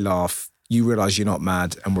then they laugh. You realize you're not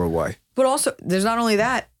mad, and we're away. But also, there's not only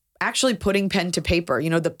that, actually putting pen to paper, you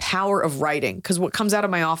know, the power of writing. Because what comes out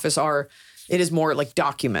of my office it is more like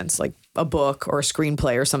documents, like a book or a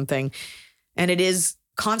screenplay or something. And it is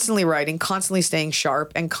constantly writing, constantly staying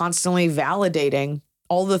sharp, and constantly validating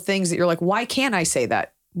all the things that you're like, why can't I say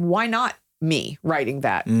that? Why not me writing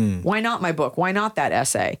that? Why not my book? Why not that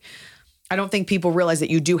essay? I don't think people realize that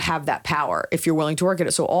you do have that power if you're willing to work at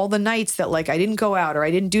it. So all the nights that like I didn't go out or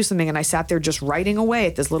I didn't do something and I sat there just writing away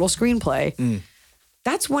at this little screenplay,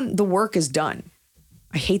 that's when the work is done.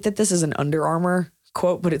 I hate that this is an Under Armour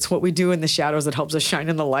quote, but it's what we do in the shadows that helps us shine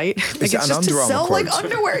in the light. Like it's just to sell quote? like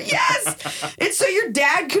underwear. Yes. It's so your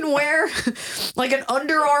dad can wear like an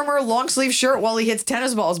Under Armour long sleeve shirt while he hits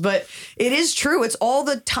tennis balls. But it is true. It's all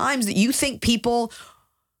the times that you think people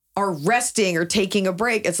are resting or taking a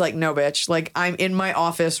break. It's like, no, bitch. Like I'm in my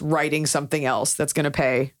office writing something else that's going to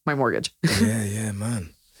pay my mortgage. Yeah,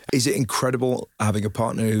 man. Is it incredible having a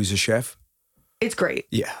partner who's a chef? It's great.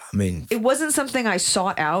 Yeah, I mean, it wasn't something I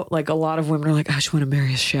sought out. Like a lot of women are like, I just want to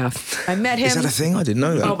marry a chef. I met him. Is that a thing? I didn't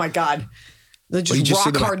know that. Oh my God. They're just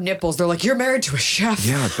rock hard nipples. They're like, you're married to a chef.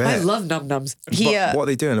 Yeah, I bet. I love num-nums. What are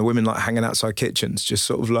they doing? Are women like hanging outside kitchens, just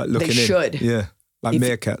sort of like looking in? They should. Yeah. Like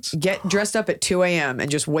meerkats. Get dressed up at 2 a.m.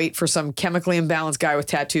 and just wait for some chemically imbalanced guy with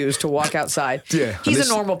tattoos to walk outside. Yeah. He's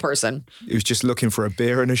a normal person. He was just looking for a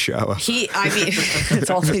beer and a shower. That's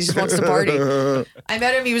all, he just wants to party. I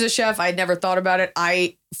met him. He was a chef. I'd never thought about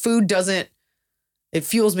it. Food doesn't, it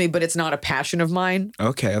fuels me, but it's not a passion of mine.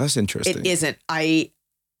 Okay, that's interesting. It isn't.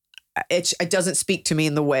 It doesn't speak to me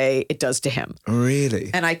in the way it does to him.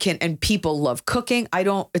 Really? And people love cooking.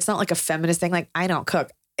 It's not like a feminist thing. Like I don't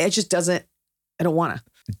cook. It just doesn't, I don't want to.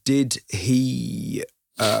 Did he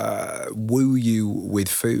woo you with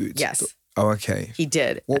food? Yes. Oh, okay. He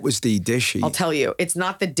did. What was the dish? I'll tell you. It's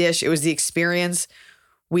not the dish. It was the experience.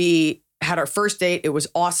 We had our first date. It was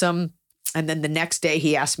awesome. And then the next day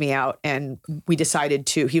he asked me out and we decided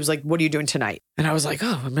he was like, what are you doing tonight? And I was like,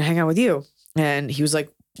 oh, I'm going to hang out with you. And he was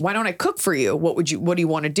like, why don't I cook for you? What do you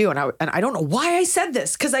want to do? And I don't know why I said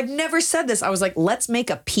this because I've never said this. I was like, let's make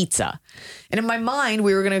a pizza. And in my mind,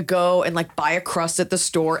 we were going to go and like buy a crust at the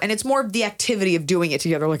store. And it's more of the activity of doing it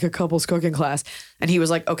together, like a couple's cooking class. And he was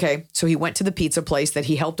like, okay. So he went to the pizza place that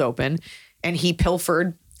he helped open and he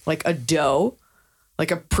pilfered like a dough,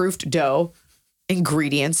 like a proofed dough,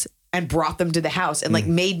 ingredients, and brought them to the house and like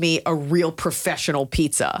made me a real professional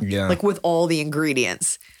pizza, like with all the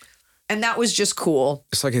ingredients. And that was just cool.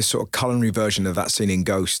 It's like a sort of culinary version of that scene in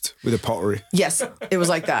Ghost with a pottery. Yes, it was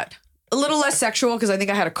like that. A little less sexual because I think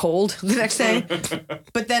I had a cold the next day.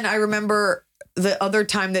 But then I remember the other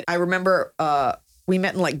time that we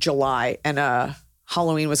met in like July and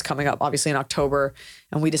Halloween was coming up, obviously in October.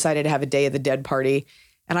 And we decided to have a Day of the Dead party.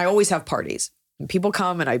 And I always have parties. And people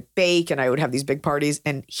come and I bake and I would have these big parties.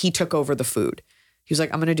 And he took over the food. He was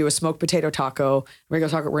like, I'm going to do a smoked potato taco. We're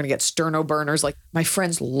going to get sterno burners. Like my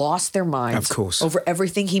friends lost their minds of course over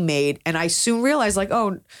everything he made. And I soon realized like,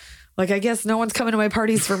 oh, like, I guess no one's coming to my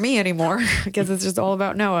parties for me anymore. I guess it's just all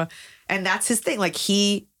about Noah. And that's his thing. Like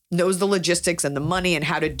he knows the logistics and the money and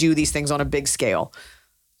how to do these things on a big scale.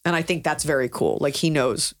 And I think that's very cool. Like he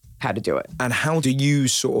knows how to do it. And how do you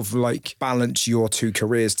sort of like balance your two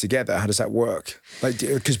careers together? How does that work? Like,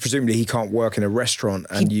 because presumably he can't work in a restaurant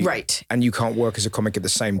and you can't work as a comic at the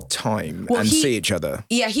same time see each other.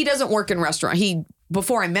 Yeah, he doesn't work in restaurant.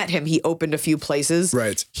 Before I met him, he opened a few places.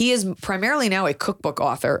 Right. He is primarily now a cookbook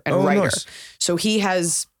author and writer. Nice. So he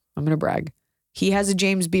has, I'm going to brag, he has a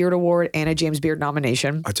James Beard Award and a James Beard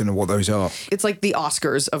nomination. I don't know what those are. It's like the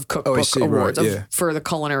Oscars of cookbook awards for the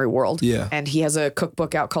culinary world. Yeah. And he has a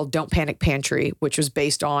cookbook out called Don't Panic Pantry, which was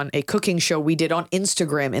based on a cooking show we did on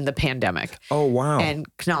Instagram in the pandemic. Oh, wow. And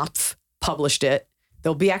Knopf published it.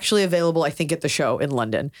 They'll be actually available, I think, at the show in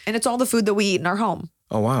London. And it's all the food that we eat in our home.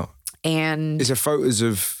 Oh, wow. And is there photos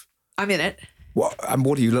of... I'm in it. What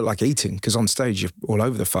do you look like eating? Because on stage, you're all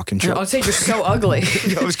over the fucking shop. On stage, you're so ugly.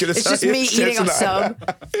 I was going to say. It's just me eating a sub.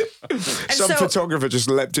 Some photographer just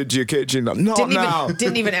leapt into your kitchen. Like, not now.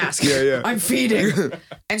 Didn't even ask. Yeah. I'm feeding.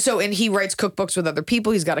 And he writes cookbooks with other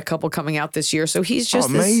people. He's got a couple coming out this year. So he's just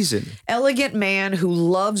amazing. This elegant man who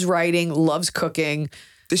loves writing, loves cooking.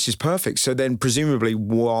 This is perfect. So then presumably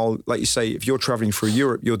while, like you say, if you're traveling through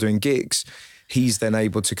Europe, you're doing gigs, he's then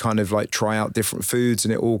able to kind of like try out different foods,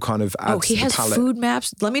 and it all kind of adds to the palate. He has food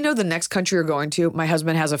maps. Let me know the next country you're going to. My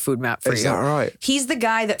husband has a food map for you. Is that right? He's the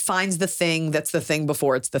guy that finds the thing that's the thing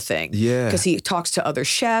before it's the thing. Yeah. Because he talks to other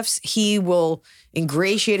chefs. He will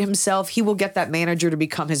ingratiate himself. He will get that manager to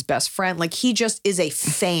become his best friend. Like, he just is a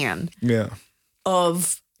fan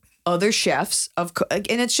of other chefs. And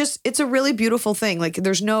it's a really beautiful thing. Like,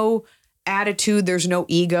 there's no attitude. There's no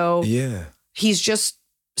ego. Yeah. He's just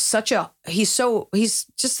he's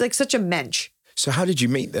just like such a mensch. So how did you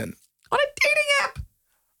meet then? On a dating app.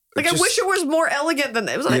 Like, I wish it was more elegant than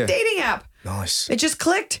that. It was on a dating app. Nice. It just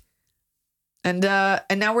clicked. And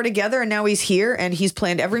now we're together, and now he's here, and he's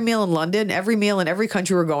planned every meal in London, every meal in every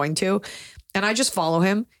country we're going to. And I just follow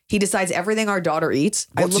him. He decides everything our daughter eats.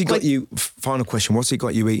 Final question. What's he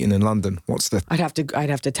got you eating in London? I'd have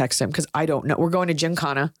to text him because I don't know. We're going to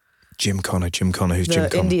Gymkhana. Gymkhana. Who's Gymkhana?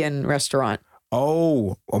 The Indian restaurant.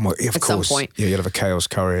 Oh my! Of At course. some point. Yeah, you'll have a chaos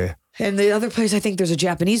curry here. And the other place, I think there's a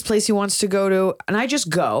Japanese place he wants to go to, and I just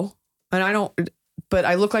go, and I don't. But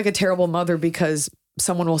I look like a terrible mother because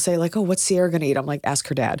someone will say like, "Oh, what's Sierra gonna eat?" I'm like, "Ask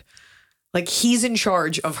her dad." Like, he's in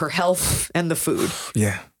charge of her health and the food.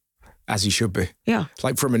 Yeah, as he should be. Yeah.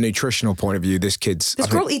 Like, from a nutritional point of view, this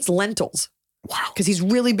girl eats lentils. Wow. Because he's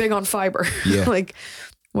really big on fiber. Yeah. Like,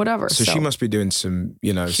 whatever. So she must be doing some,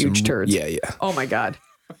 huge turds. Yeah. Oh my God.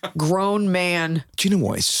 Grown man. Do you know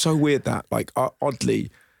what? It's so weird that, like,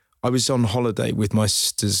 oddly, I was on holiday with my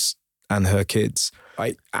sisters and her kids.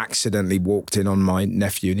 I accidentally walked in on my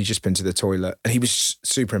nephew, and he'd just been to the toilet, and he was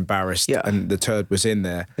super embarrassed. Yeah. And the turd was in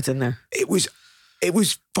there. It's in there. It was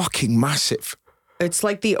fucking massive. It's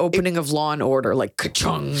like the opening of Law and Order, like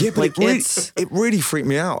ka-chung. Yeah, but like it really freaked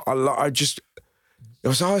me out. Let's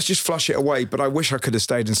just flush it away, but I wish I could have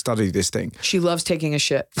stayed and studied this thing. She loves taking a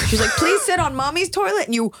shit. She's like, please sit on mommy's toilet.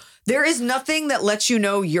 And there is nothing that lets you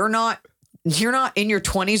know you're not in your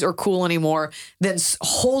 20s or cool anymore than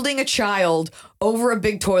holding a child over a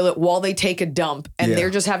big toilet while they take a dump, and they're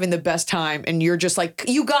just having the best time, and you're just like,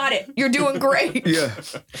 you got it. You're doing great. Yeah.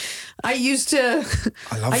 I used to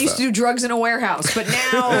do drugs in a warehouse, but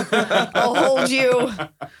now I'll hold you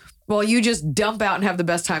while you just dump out and have the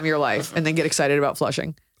best time of your life, and then get excited about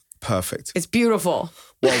flushing. Perfect. It's beautiful.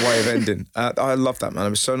 What a way of ending. I love that, man. It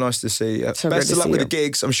was so nice to see. Best of luck with the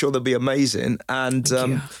gigs. I'm sure they'll be amazing. And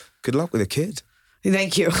good luck with the kid.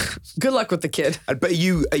 Thank you. Good luck with the kid. But are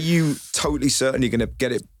you totally certain you're going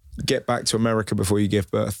to get back to America before you give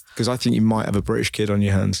birth? Because I think you might have a British kid on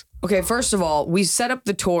your hands. Okay, first of all, we set up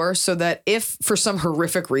the tour so that if for some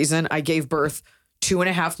horrific reason I gave birth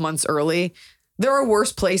 2.5 months early, there are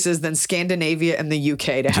worse places than Scandinavia and the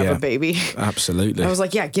UK to have a baby. Absolutely. I was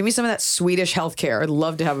like, yeah, give me some of that Swedish healthcare. I'd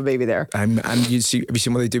love to have a baby there. And have you seen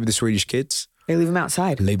what they do with the Swedish kids? They leave them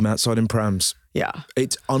outside. Leave them outside in prams. Yeah.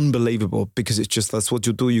 It's unbelievable because that's what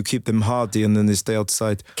you do. You keep them hardy and then they stay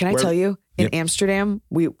outside. Can I tell you, in Amsterdam,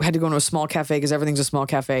 we had to go into a small cafe because everything's a small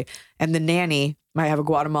cafe. And the nanny, I have a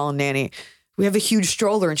Guatemalan nanny, we have a huge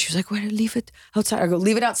stroller, and she was like, "Why don't leave it outside?" I go,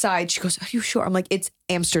 "Leave it outside." She goes, "Are you sure?" I'm like, "It's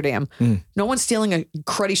Amsterdam. No one's stealing a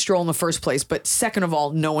cruddy stroll in the first place. But second of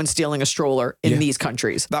all, no one's stealing a stroller in these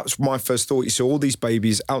countries." That was my first thought. You saw all these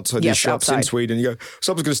babies outside these shops in Sweden. You go,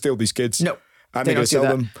 someone's going to steal these kids. No. And they're going to sell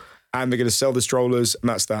them. And they're going to sell the strollers, and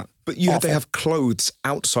that's that. But they have clothes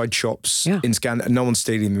outside shops in Scandinavia, and no one's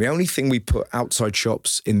stealing them. The only thing we put outside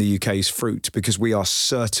shops in the UK is fruit, because we are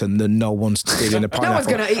certain that no one's stealing a pineapple. No one's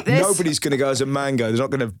going to eat this. Nobody's going to go as a mango. They're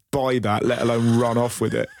not going to buy that, let alone run off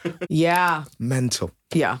with it. Yeah. Mental.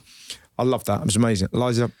 Yeah. I love that. It was amazing.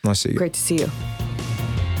 Iliza, nice to see you. Great to see you.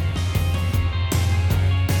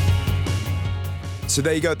 So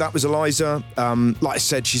there you go. That was Iliza. Like I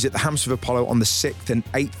said, she's at the Hammersmith Apollo on the 6th and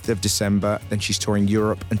 8th of December. Then she's touring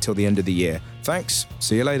Europe until the end of the year. Thanks.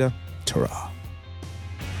 See you later. Ta-ra.